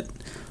all that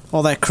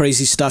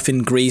crazy stuff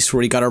in Greece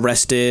where he got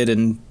arrested,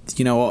 and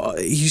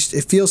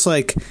it feels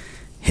like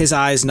his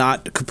eye's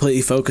not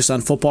completely focused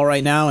on football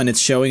right now, and it's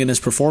showing in his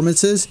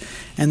performances.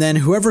 And then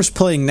whoever's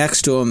playing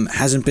next to him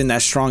hasn't been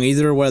that strong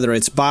either, whether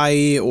it's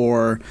Bailly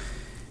or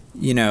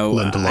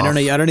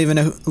Lindelof. I don't even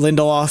know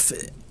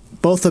Lindelof.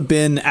 Both have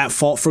been at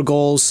fault for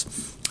goals.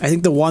 I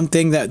think the one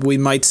thing that we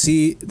might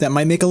see that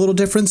might make a little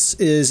difference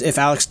is if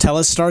Alex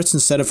Telles starts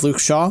instead of Luke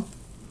Shaw.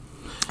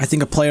 I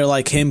think a player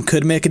like him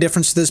could make a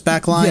difference to this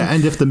back line. Yeah,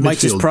 and if the midfield might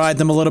just pride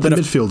them a little bit. The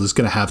midfield is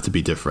going to have to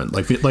be different.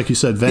 Like you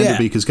said, Van de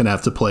Beek is going to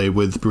have to play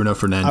with Bruno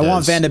Fernandes. I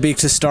want Van de Beek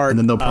to start, and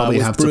then they'll probably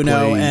with have Bruno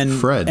to play and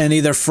Fred, and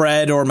either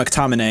Fred or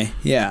McTominay.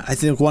 Yeah, I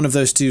think one of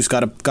those two's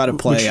got to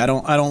play. I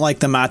don't like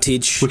the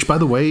Matic. Which, by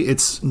the way,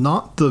 it's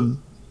not the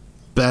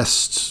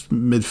best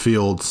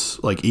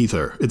midfield like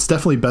either. It's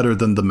definitely better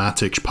than the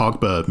Matic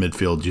Pogba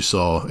midfield you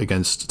saw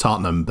against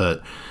Tottenham,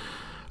 but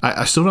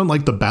I still don't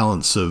like the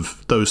balance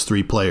of those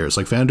three players,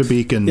 like Van de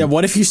Beek and... Yeah,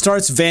 what if he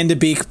starts Van de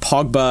Beek,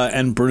 Pogba,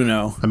 and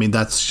Bruno? I mean,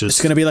 that's just...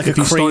 It's going to be like a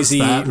crazy...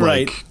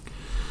 right.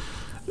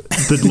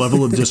 The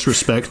level of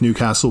disrespect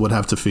Newcastle would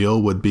have to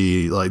feel would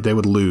be like they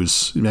would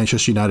lose.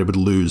 Manchester United would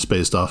lose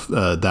based off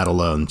that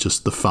alone.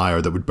 Just the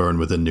fire that would burn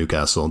within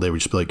Newcastle. They would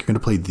just be like, you're going to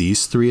play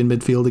these three in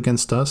midfield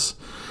against us?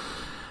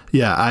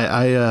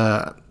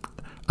 Yeah,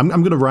 I'm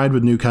going to ride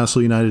with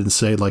Newcastle United and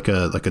say like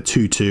a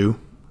 2-2.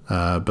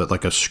 But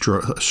like a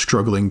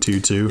struggling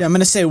 2-2. Yeah, I'm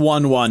going to say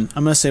 1-1.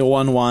 I'm going to say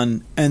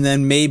 1-1. And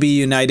then maybe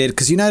United,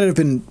 because United have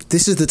been...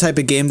 This is the type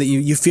of game that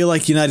you feel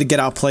like United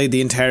get outplayed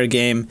the entire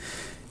game,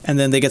 and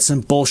then they get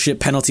some bullshit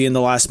penalty in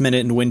the last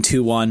minute and win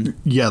 2-1.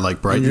 Yeah,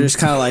 like Brighton. And you're just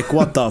kind of like,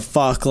 what the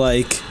fuck?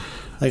 Like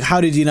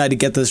how did United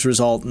get this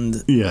result?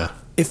 And yeah,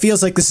 it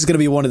feels like this is going to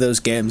be one of those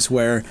games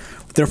where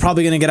they're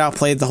probably going to get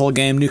outplayed the whole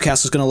game.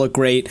 Newcastle's going to look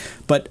great,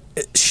 but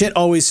shit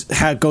always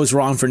goes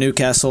wrong for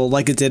Newcastle,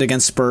 like it did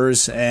against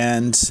Spurs.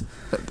 And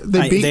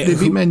they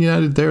beat Man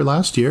United there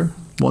last year,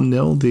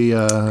 1-0.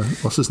 The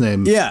what's his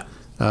name? Yeah,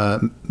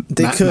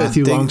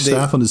 Matthew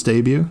Longstaff on his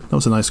debut. That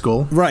was a nice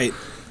goal. Right.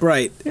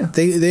 Yeah.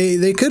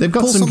 They could they've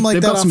got pull something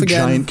like that off again. They've got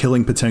some giant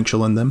killing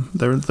potential in them.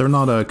 They're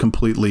not a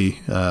completely,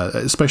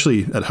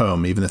 especially at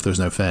home, even if there's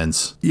no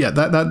fans. Yeah,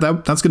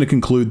 that's going to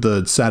conclude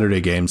the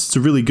Saturday games. It's a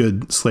really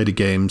good slate of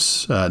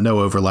games, no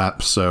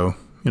overlap, so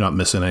you're not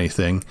missing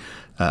anything.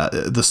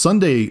 The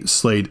Sunday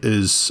slate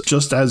is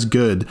just as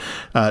good.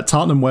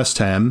 Tottenham West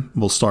Ham,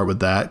 we'll start with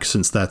that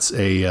since that's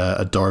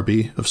a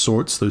derby of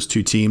sorts. Those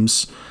two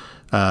teams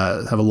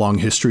have a long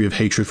history of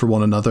hatred for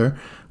one another.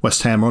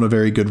 West Ham are on a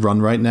very good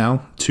run right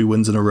now. 2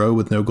 wins in a row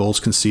with no goals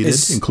conceded,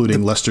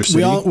 including Leicester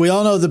City. We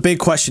all know the big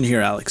question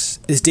here, Alex.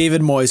 Is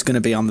David Moyes going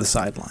to be on the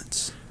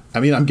sidelines? I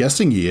mean, I'm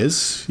guessing he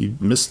is. He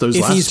missed those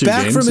last 2 games. If he's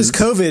back from his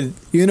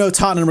COVID,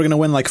 Tottenham are going to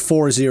win like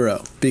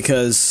 4-0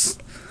 because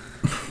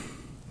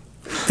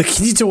the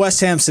key to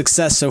West Ham's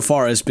success so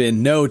far has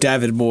been no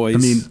David Moyes. I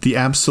mean, the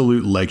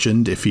absolute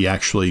legend, if he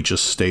actually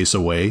just stays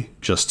away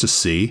just to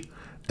see,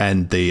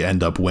 and they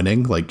end up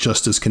winning, like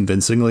just as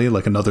convincingly,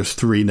 like another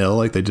 3-0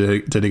 like they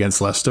did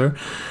against Leicester,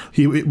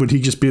 would he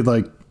just be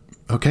like,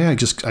 okay, I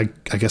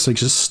guess I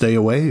just stay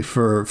away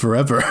for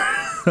forever?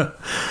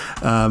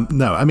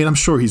 No, I mean, I'm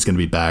sure he's going to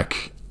be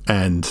back,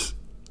 and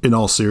in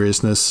all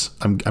seriousness,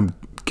 I'm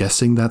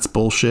guessing that's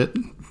bullshit,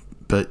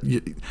 but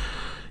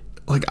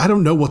like, I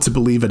don't know what to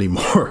believe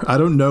anymore. I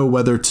don't know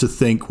whether to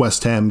think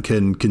West Ham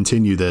can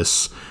continue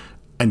this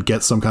and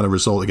get some kind of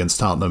result against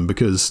Tottenham,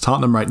 because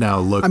Tottenham right now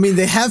look... I mean,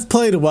 they have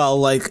played well.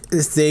 Like,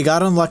 they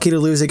got unlucky to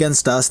lose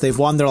against us. They've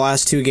won their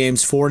last 2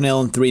 games,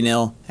 4-0 and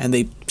 3-0, and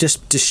they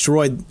just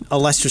destroyed a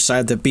Leicester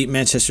side that beat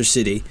Manchester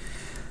City.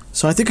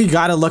 So I think you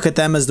got to look at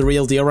them as the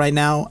real deal right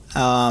now.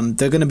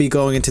 They're going to be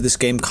going into this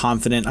game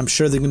confident. I'm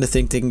sure they're going to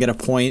think they can get a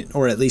point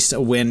or at least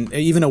a win,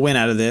 even a win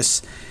out of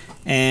this.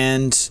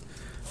 And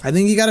I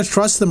think you got to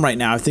trust them right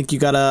now. I think you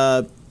got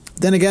to...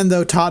 Then again,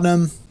 though,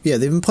 Tottenham, yeah,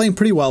 they've been playing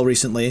pretty well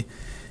recently.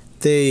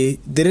 They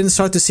didn't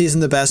start the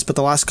season the best, but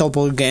the last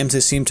couple of games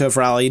they seem to have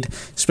rallied,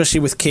 especially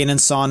with Kane and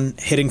Son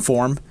hitting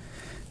form.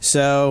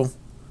 So,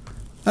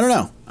 I don't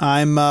know.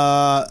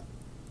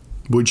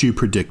 Would you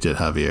predict it,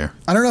 Javier?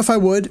 I don't know if I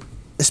would,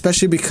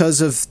 especially because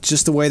of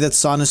just the way that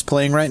Son is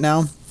playing right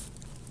now.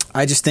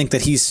 I just think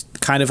that he's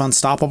kind of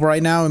unstoppable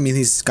right now. I mean,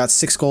 he's got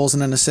 6 goals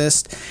and an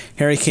assist.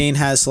 Harry Kane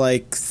has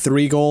like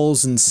 3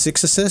 goals and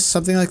 6 assists,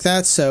 something like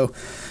that. So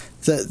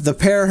the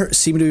pair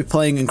seem to be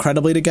playing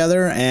incredibly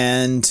together,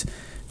 and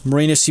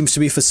Mourinho seems to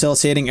be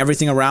facilitating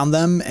everything around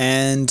them,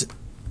 and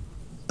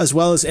as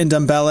well as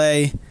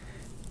Ndombele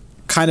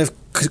kind of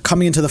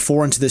coming into the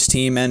fore into this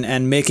team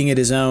and making it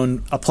his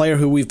own, a player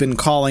who we've been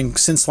calling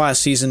since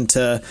last season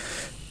to,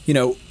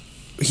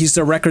 he's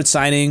the record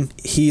signing.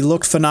 He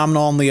looked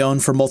phenomenal on Lyon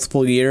for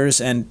multiple years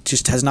and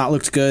just has not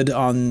looked good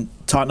on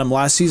Tottenham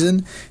last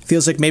season.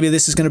 Feels like maybe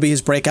this is going to be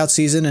his breakout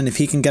season, and if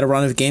he can get a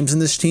run of games in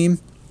this team,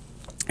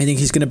 I think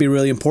he's going to be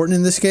really important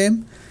in this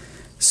game.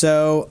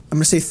 So I'm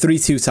going to say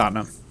 3-2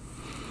 Tottenham.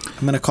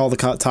 I'm going to call the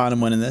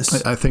Tottenham win in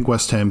this. I think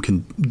West Ham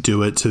can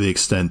do it to the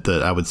extent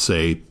that I would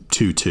say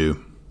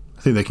 2-2.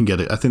 I think they can get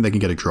it. I think they can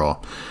get a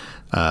draw.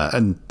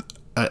 And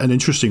an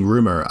interesting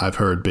rumor I've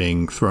heard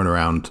being thrown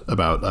around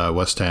about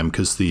West Ham,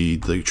 because the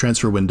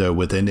transfer window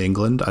within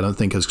England I don't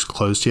think has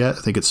closed yet.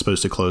 I think it's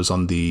supposed to close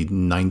on the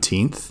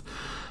 19th.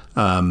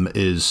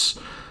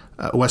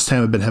 West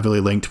Ham have been heavily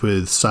linked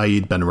with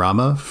Saïd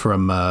Benrahma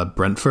from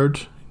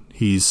Brentford.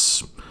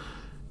 He's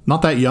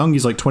not that young.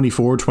 He's like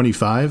 24,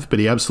 25, but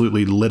he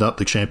absolutely lit up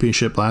the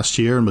championship last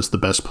year and was the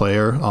best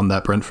player on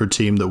that Brentford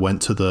team that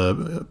went to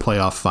the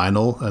playoff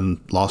final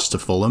and lost to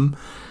Fulham.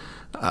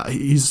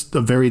 He's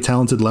a very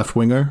talented left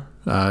winger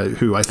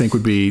who I think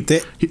would be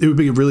a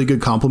really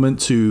good complement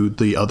to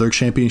the other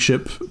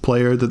championship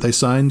player that they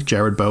signed,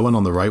 Jared Bowen,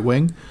 on the right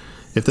wing.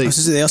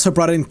 They also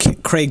brought in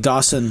Craig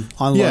Dawson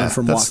on loan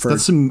from Watford.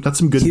 That's some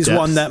good He's depth.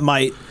 one that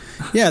might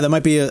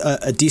be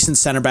a decent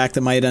center back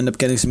that might end up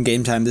getting some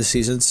game time this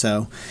season.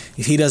 So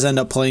if he does end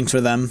up playing for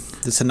them,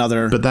 that's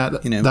another. But that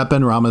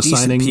Benrahma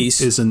signing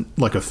piece isn't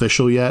like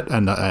official yet,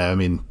 and I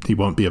mean he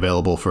won't be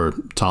available for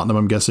Tottenham,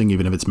 I'm guessing,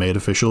 even if it's made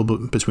official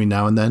between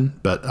now and then.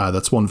 But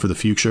that's one for the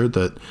future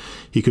that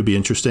he could be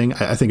interesting.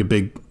 I think a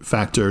big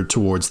factor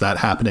towards that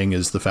happening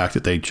is the fact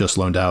that they just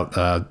loaned out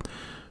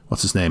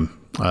what's his name.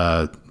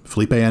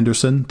 Felipe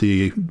Anderson,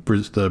 the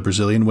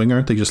Brazilian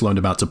winger. They just loaned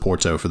him out to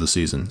Porto for the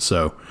season.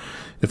 So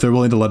if they're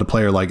willing to let a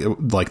player like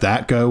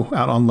that go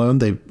out on loan,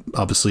 they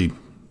obviously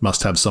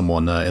must have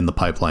someone in the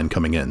pipeline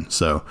coming in.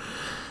 So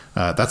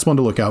that's one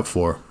to look out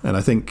for. And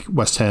I think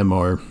West Ham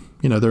are,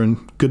 they're in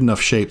good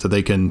enough shape that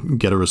they can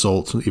get a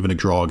result, even a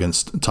draw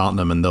against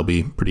Tottenham, and they'll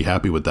be pretty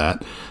happy with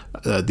that.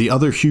 The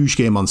other huge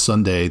game on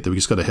Sunday that we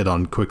just got to hit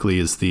on quickly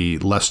is the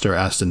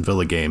Leicester-Aston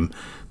Villa game.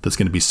 That's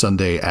going to be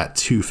Sunday at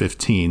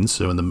 2:15,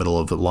 so in the middle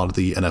of a lot of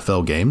the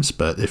NFL games.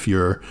 But if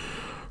you're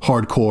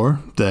hardcore,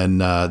 then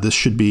this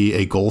should be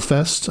a goal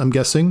fest, I'm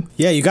guessing.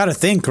 Yeah, you got to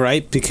think,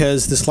 right?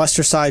 Because this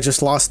Leicester side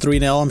just lost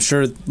 3-0. I'm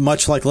sure,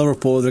 much like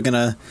Liverpool, they're going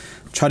to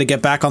try to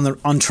get back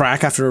on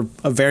track after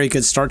a very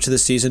good start to the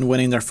season,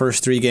 winning their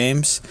first 3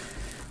 games.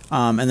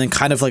 And then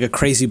kind of like a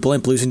crazy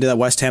blimp losing to that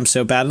West Ham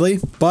so badly.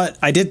 But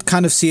I did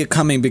kind of see it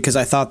coming because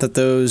I thought that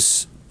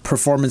those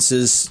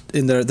performances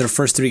in their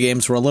first 3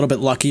 games were a little bit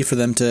lucky for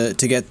them to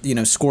get,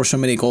 score so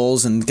many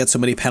goals and get so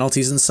many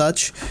penalties and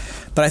such.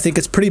 But I think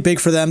it's pretty big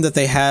for them that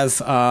they have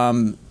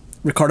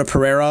Ricardo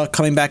Pereira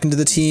coming back into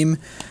the team,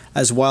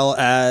 as well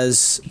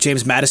as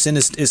James Maddison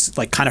is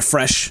like kind of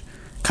fresh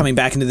coming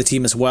back into the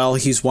team as well.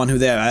 He's one who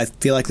I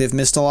feel like they've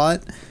missed a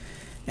lot.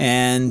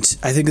 And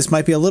I think this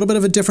might be a little bit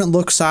of a different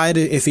look side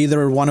if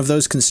either one of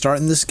those can start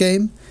in this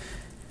game.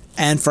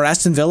 And for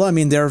Aston Villa, I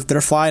mean, they're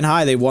flying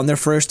high. They won their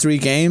first 3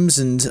 games,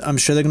 and I'm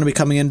sure they're going to be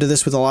coming into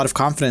this with a lot of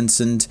confidence.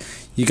 And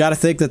you got to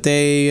think that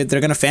they're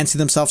going to fancy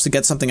themselves to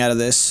get something out of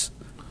this.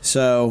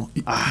 So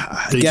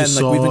again,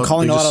 we've been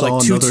calling a lot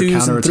of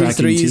 2-2s and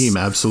 3-3s. Team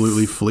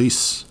absolutely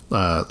fleece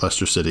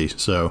Leicester City.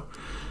 So,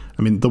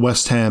 I mean, the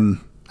West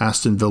Ham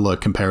Aston Villa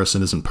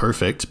comparison isn't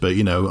perfect, but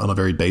on a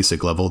very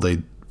basic level,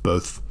 they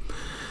both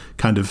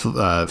kind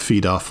of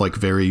feed off like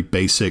very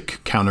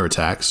basic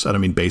counterattacks. I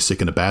don't mean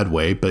basic in a bad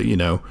way, but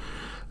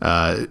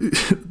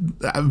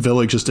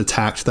Villa just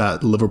attacked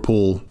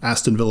that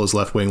Aston Villa's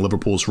left wing,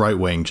 Liverpool's right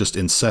wing, just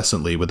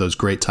incessantly with those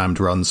great timed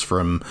runs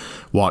from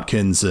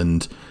Watkins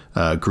and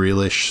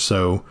Grealish.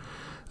 So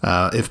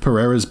if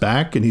Pereira's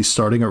back and he's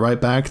starting at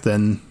right back,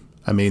 then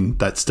I mean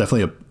that's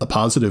definitely a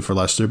positive for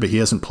Leicester. But he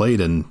hasn't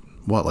played in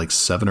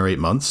 7 or 8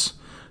 months.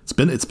 It's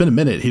been a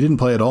minute. He didn't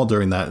play at all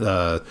during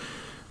that.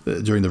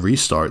 During the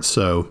restart.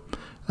 So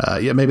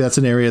maybe that's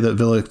an area that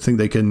Villa think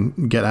they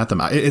can get at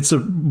them. It's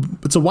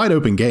a wide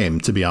open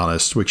game, to be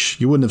honest, which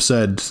you wouldn't have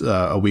said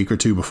a week or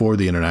 2 before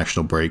the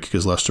international break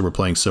because Leicester were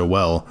playing so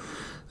well.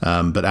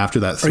 But after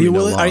that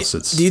 3-0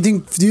 loss, do you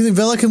think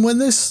Villa can win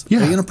this? Yeah.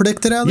 Are you going to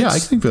predict it, Alex? Yeah, I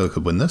think Villa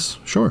could win this.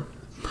 Sure.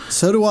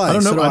 So do I. I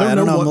don't know. I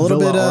don't know what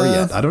Villa are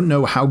yet. I don't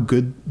know how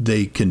good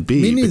they can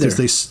be. Me neither.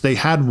 Because they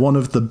had one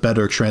of the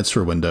better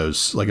transfer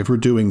windows. Like if we're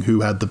doing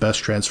who had the best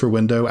transfer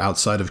window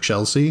outside of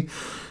Chelsea,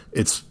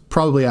 it's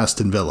probably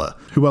Aston Villa.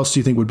 Who else do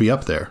you think would be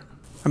up there?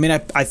 I mean,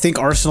 I think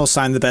Arsenal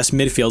signed the best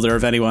midfielder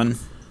of anyone.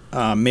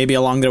 maybe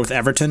along there with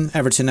Everton.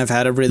 Everton have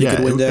had a really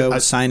good window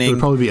signing. It would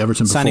probably be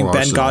Everton before signing Ben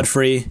Arsenal.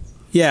 Godfrey.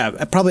 Yeah,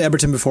 probably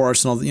Everton before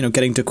Arsenal.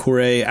 Getting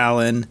Doucouré,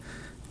 Allen,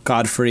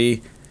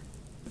 Godfrey,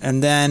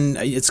 and then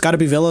it's got to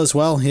be Villa as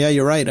well. Yeah,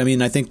 you're right. I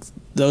mean, I think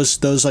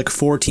those like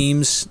 4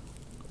 teams.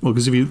 Well,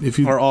 because if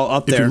you are all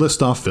up there. If you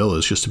list off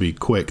Villa's, just to be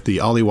quick, the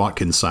Ollie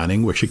Watkins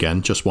signing, which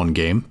again just one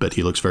game, but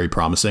he looks very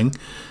promising.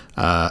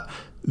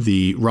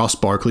 The Ross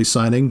Barkley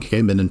signing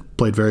came in and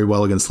played very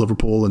well against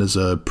Liverpool and is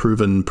a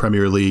proven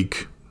Premier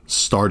League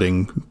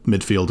starting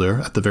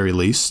midfielder at the very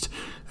least,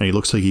 and he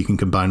looks like he can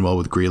combine well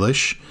with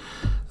Grealish.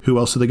 Who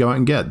else did they go out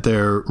and get?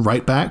 Their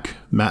right back,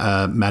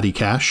 Matty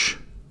Cash,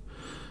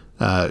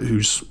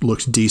 who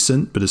looks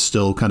decent but is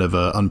still kind of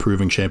an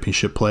unproven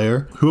championship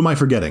player. Who am I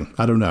forgetting?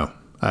 I don't know.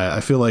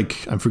 I feel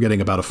like I'm forgetting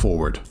about a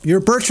forward.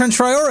 You're Bertrand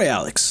Traore,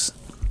 Alex,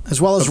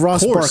 as well as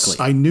Ross Barkley.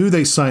 I knew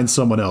they signed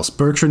someone else.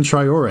 Bertrand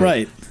Traore.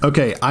 Right.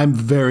 Okay, I'm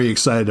very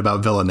excited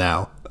about Villa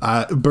now.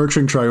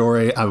 Bertrand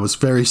Traore, I was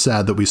very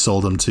sad that we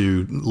sold him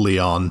to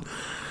Lyon.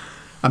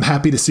 I'm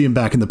happy to see him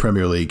back in the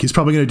Premier League. He's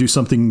probably going to do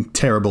something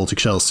terrible to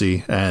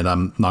Chelsea, and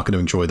I'm not going to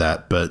enjoy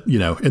that. But,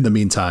 in the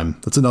meantime,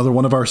 that's another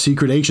one of our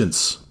secret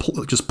agents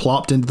just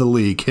plopped into the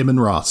league, him and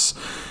Ross,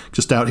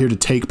 just out here to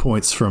take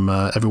points from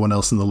everyone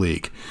else in the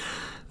league.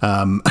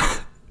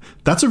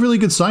 That's a really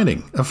good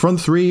signing. A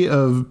front 3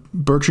 of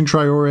Bertrand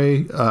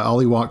Traore,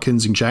 Ollie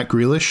Watkins, and Jack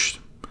Grealish.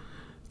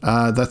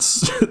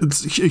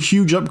 It's a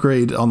huge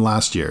upgrade on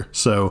last year.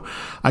 So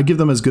I give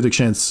them as good a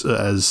chance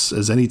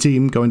as any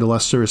team going to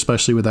Leicester,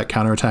 especially with that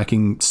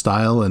counterattacking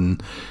style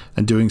and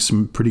doing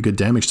some pretty good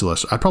damage to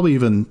Leicester. I think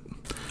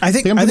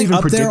I'm going to even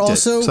up predict there it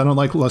also, because I don't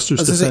like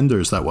Leicester's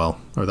defenders that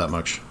well or that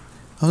much.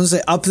 I was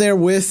going to say up there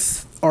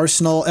with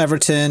Arsenal,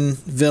 Everton,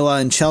 Villa,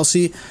 and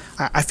Chelsea.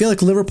 I feel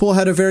like Liverpool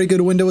had a very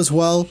good window as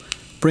well,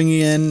 bringing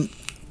in,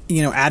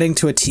 adding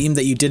to a team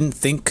that you didn't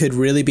think could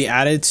really be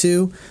added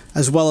to,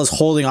 as well as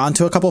holding on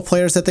to a couple of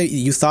players that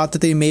you thought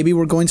that they maybe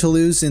were going to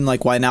lose in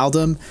like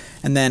Wijnaldum,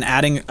 and then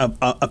adding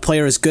a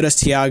player as good as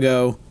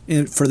Thiago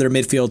for their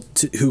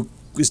midfield who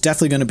is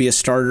definitely going to be a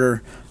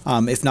starter,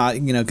 if not,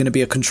 going to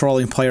be a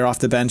controlling player off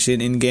the bench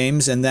in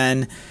games, and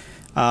then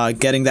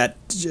getting that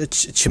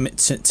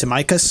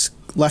Tsimikas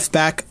left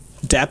back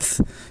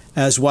depth,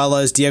 as well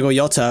as Diego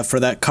Jota for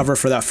that cover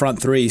for that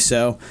front 3.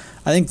 So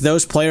I think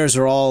those players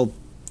were all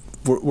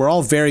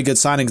very good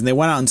signings, and they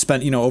went out and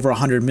spent over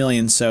 100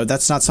 million. So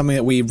that's not something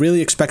that we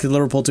really expected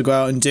Liverpool to go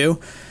out and do.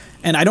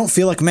 And I don't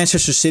feel like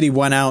Manchester City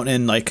went out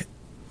and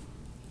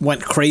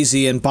went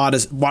crazy and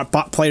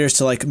bought players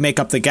to make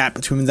up the gap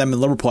between them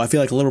and Liverpool. I feel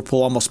like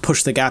Liverpool almost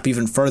pushed the gap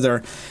even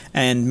further,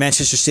 and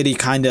Manchester City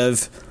kind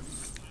of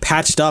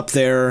patched up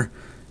their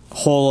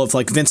whole of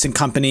Vincent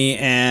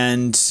Kompany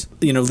and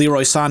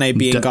Leroy Sané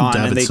being gone,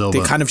 David and they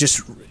Silva. kind of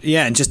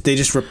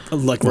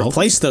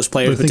replaced those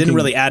players, but didn't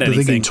really add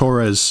anything. Thinking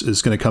Torres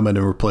is going to come in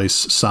and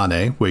replace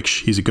Sané, which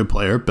he's a good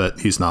player,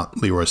 but he's not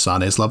Leroy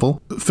Sané's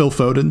level. Phil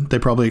Foden, they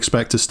probably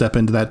expect to step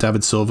into that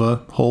David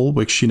Silva hole,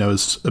 which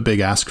is a big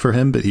ask for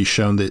him, but he's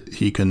shown that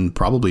he can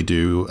probably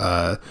do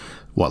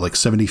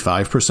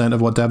 75%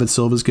 of what David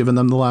Silva's given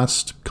them the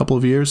last couple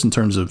of years in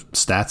terms of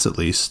stats, at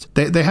least.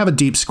 They have a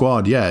deep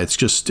squad. Yeah, I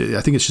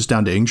think it's just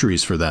down to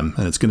injuries for them,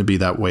 and it's going to be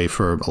that way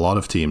for a lot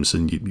of teams.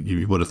 And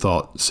you would have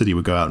thought City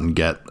would go out and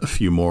get a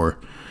few more,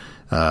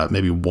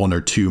 maybe 1 or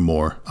 2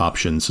 more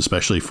options,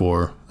 especially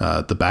for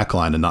the back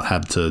line, and not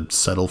have to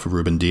settle for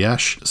Ruben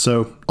Dias.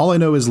 So all I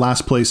know is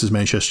last place is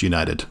Manchester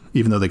United,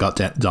 even though they got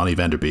Donny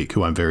van der Beek,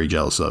 who I'm very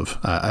jealous of.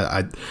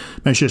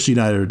 Manchester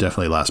United are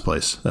definitely last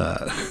place.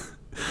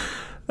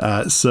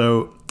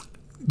 So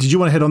did you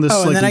want to hit on this?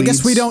 And then I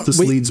guess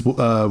Leeds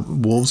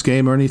Wolves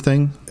game or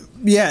anything?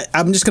 Yeah,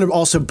 I'm just going to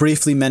also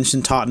briefly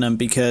mention Tottenham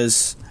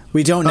because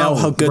we don't know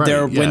how good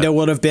their window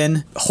would have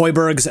been.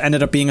 Højbjerg's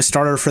ended up being a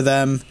starter for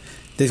them.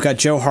 They've got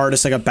Joe Hart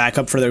as a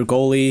backup for their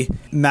goalie.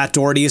 Matt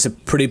Doherty is a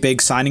pretty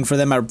big signing for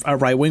them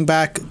at right wing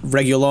back.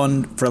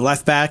 Reguilon for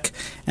left back,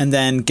 and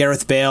then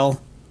Gareth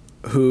Bale,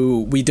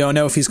 who we don't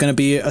know if he's going to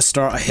be a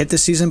hit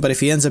this season, but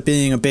if he ends up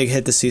being a big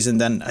hit this season,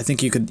 then I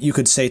think you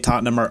could say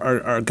Tottenham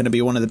are going to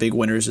be one of the big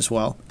winners as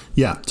well.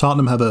 Yeah,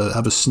 Tottenham have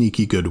a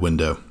sneaky good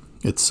window.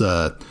 It's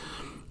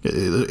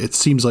it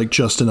seems like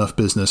just enough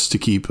business to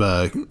keep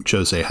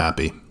Jose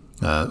happy.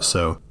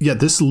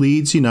 This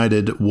Leeds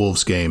United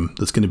Wolves game,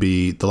 that's going to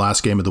be the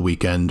last game of the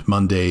weekend,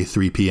 Monday,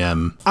 3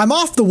 p.m. I'm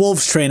off the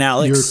Wolves train,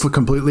 Alex. You're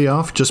completely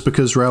off just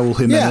because Raul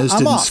Jimenez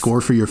didn't score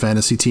for your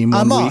fantasy team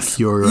one week.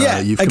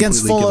 You've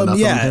against completely Fulham.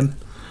 given up on him.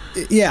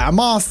 Yeah, I'm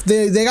off.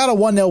 They got a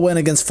 1-0 win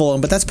against Fulham,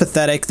 but that's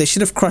pathetic. They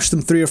should have crushed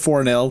them 3 or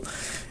 4-0.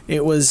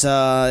 It was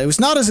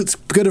not as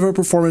good of a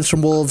performance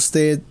from Wolves.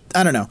 I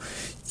don't know.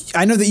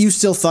 I know that you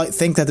still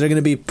think that they're going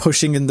to be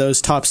pushing in those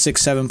top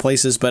 6-7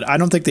 places, but I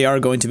don't think they are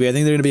going to be. I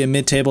think they're going to be a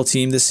mid-table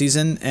team this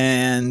season.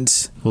 And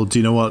do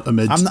you know what a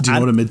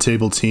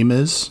mid-table team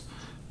is?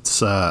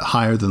 It's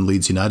higher than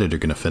Leeds United are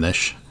going to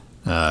finish.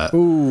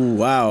 Ooh,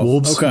 wow.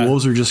 Wolves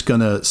are just going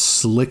to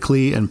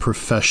slickly and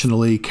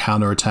professionally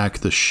counterattack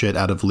the shit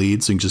out of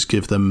Leeds and just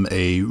give them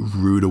a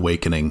rude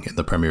awakening in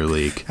the Premier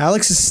League.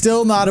 Alex is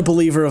still not a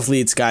believer of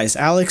Leeds, guys.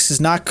 Alex is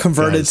not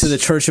converted to the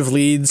Church of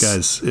Leeds.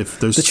 Guys, if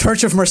there's the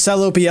Church of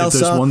Marcelo Bielsa. If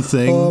there's one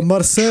thing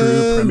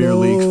true Premier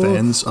League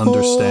fans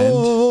understand.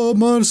 Oh,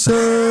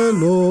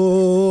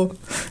 Marcelo.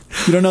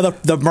 You don't know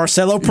the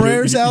Marcelo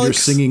prayers, Alex? You're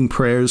singing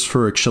prayers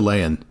for a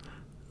Chilean.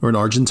 Or an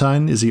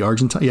Argentine? Is he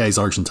Argentine? Yeah, he's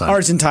Argentine.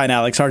 Argentine,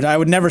 Alex. I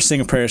would never sing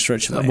a prayers for a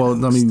Chilean.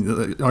 Well, I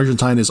mean,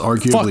 Argentine is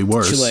arguably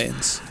worse.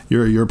 Chileans.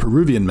 You're a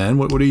Peruvian, man.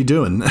 What are you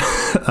doing?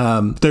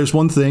 There's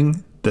one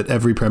thing that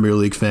every Premier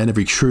League fan,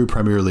 every true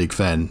Premier League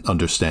fan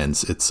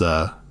understands. It's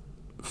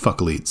fuck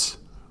Leeds.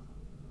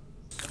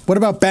 What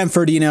about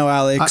Bamfordino,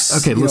 Alex?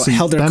 Okay, listen,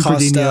 Helder Bamfordino,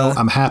 Costa.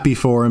 I'm happy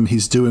for him.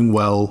 He's doing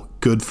well.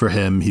 Good for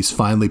him. He's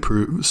finally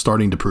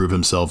starting to prove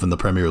himself in the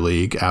Premier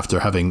League after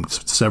having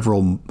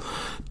several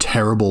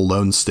terrible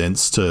loan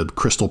stints to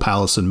Crystal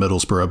Palace and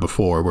Middlesbrough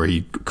before, where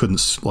he couldn't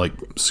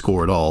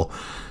score at all.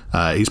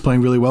 He's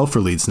playing really well for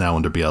Leeds now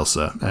under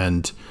Bielsa,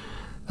 and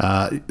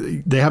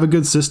they have a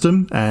good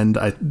system, and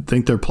I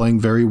think they're playing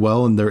very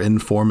well, and they're in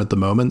form at the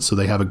moment, so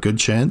they have a good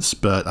chance.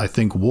 But I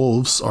think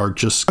Wolves are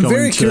just going to... I'm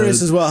very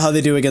curious as well how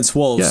they do against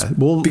Wolves. Yeah,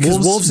 because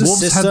Wolves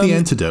have the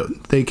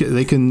antidote. They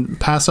can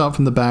pass out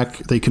from the back.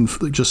 They can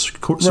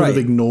just sort of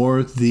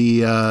ignore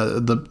the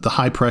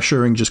high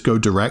pressure and just go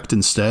direct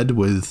instead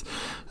with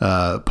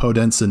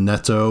Podence and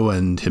Neto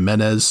and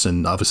Jimenez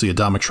and obviously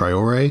Adama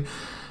Traore.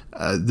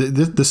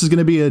 This is going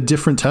to be a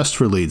different test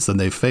for Leeds than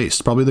they've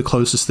faced. Probably the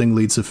closest thing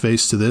Leeds have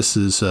faced to this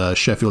is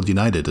Sheffield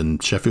United,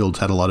 and Sheffield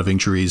had a lot of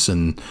injuries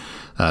and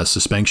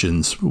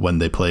suspensions when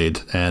they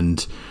played,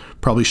 and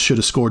probably should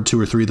have scored 2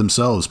 or 3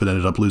 themselves, but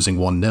ended up losing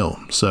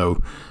 1-0.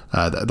 So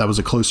that was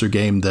a closer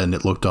game than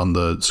it looked on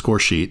the score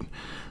sheet.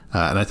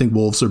 And I think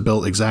Wolves are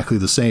built exactly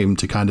the same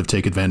to kind of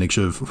take advantage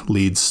of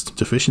Leeds'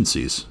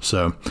 deficiencies.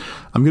 So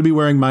I'm going to be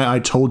wearing my I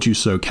Told You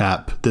So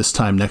cap this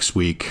time next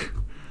week.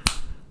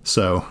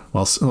 So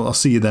I'll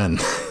see you then.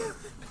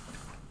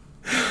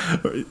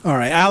 All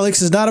right,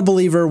 Alex is not a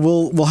believer.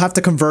 We'll have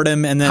to convert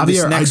him, and then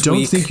Javier, next week... I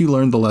don't think you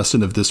learned the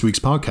lesson of this week's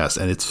podcast,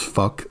 and it's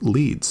fuck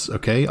Leeds.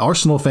 Okay,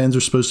 Arsenal fans are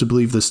supposed to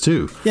believe this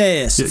too.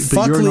 Yes, but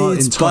fuck you're Leeds,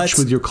 not in touch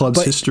with your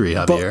club's history,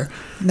 Javier.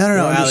 No,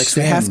 Alex.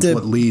 We have to.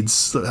 What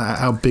Leeds?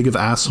 How big of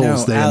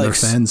assholes they and their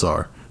fans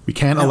are. We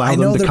can't allow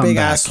them to come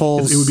back.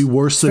 Assholes, it would be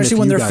worse than especially if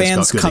when you their guys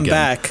fans got good come again.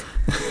 back.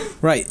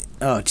 Right.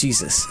 Oh,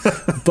 Jesus.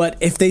 But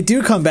if they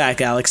do come back,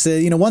 Alex,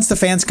 once the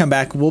fans come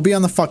back, we'll be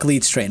on the fuck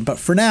Leeds train. But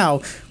for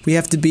now, we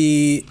have to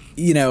be,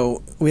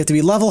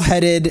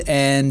 level-headed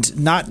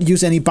and not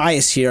use any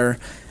bias here.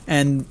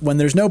 And when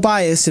there's no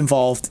bias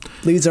involved,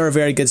 Leeds are a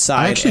very good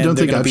side. I actually don't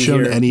think I've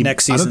shown any.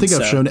 Next season, I don't think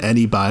I've shown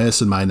any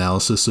bias in my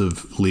analysis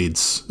of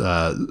Leeds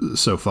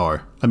so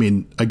far. I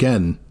mean,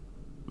 again,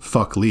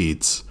 fuck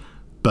Leeds,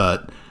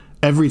 but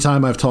every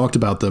time I've talked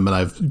about them and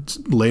I've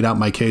laid out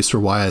my case for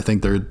why I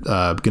think they're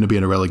going to be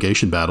in a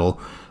relegation battle,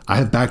 I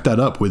have backed that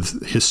up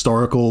with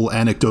historical,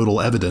 anecdotal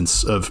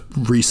evidence of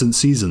recent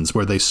seasons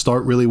where they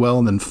start really well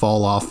and then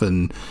fall off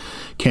and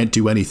can't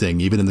do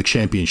anything, even in the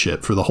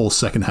championship, for the whole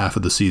second half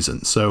of the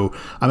season. So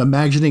I'm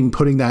imagining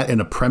putting that in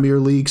a Premier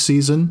League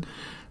season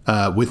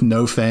with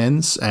no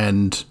fans,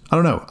 and I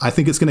don't know. I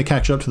think it's going to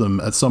catch up to them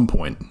at some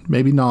point.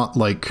 Maybe not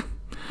like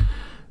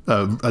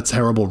a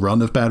terrible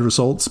run of bad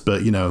results,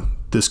 but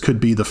this could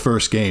be the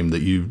first game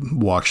that you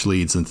watch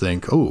Leeds and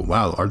think, oh,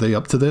 wow, are they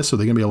up to this? Are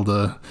they going to be able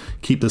to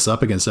keep this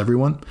up against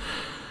everyone?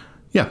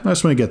 Yeah, I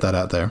just want to get that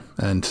out there.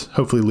 And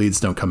hopefully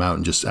Leeds don't come out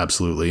and just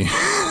absolutely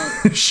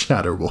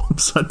shatter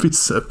Wolves. I'd be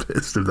so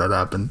pissed if that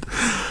happened.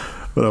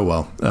 But oh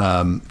well. Do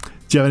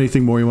you have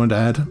anything more you wanted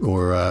to add?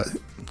 Or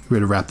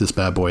ready to wrap this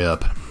bad boy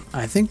up?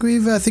 I think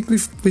we've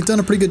done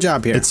a pretty good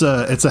job here. It's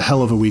a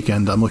hell of a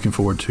weekend. I'm looking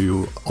forward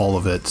to all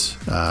of it.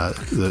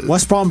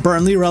 West Brom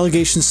Burnley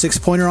relegation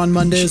 6-pointer on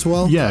Monday as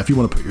well. Yeah, if you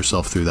want to put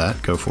yourself through that,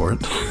 go for it.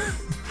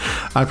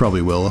 I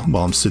probably will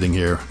while I'm sitting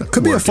here.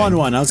 Could be a fun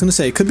one. I was going to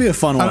say it could be a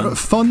fun one.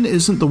 Fun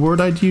isn't the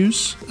word I'd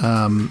use,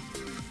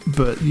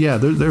 but yeah,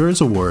 there is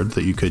a word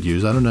that you could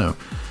use. I don't know,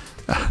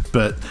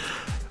 but.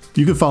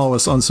 You can follow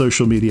us on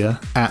social media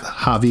at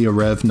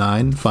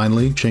JaviErev9.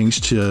 Finally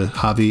changed to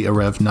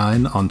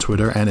JaviErev9 on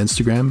Twitter and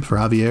Instagram for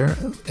Javier.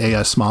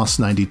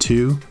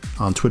 ASMoss92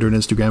 on Twitter and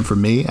Instagram for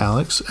me,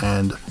 Alex,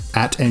 and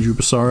at Andrew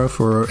Basara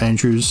for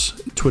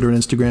Andrew's Twitter and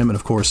Instagram, and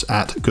of course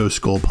at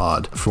Ghost Goal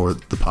Pod for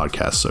the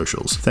podcast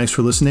socials. Thanks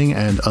for listening,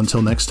 and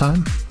until next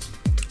time,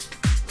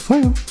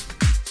 fire.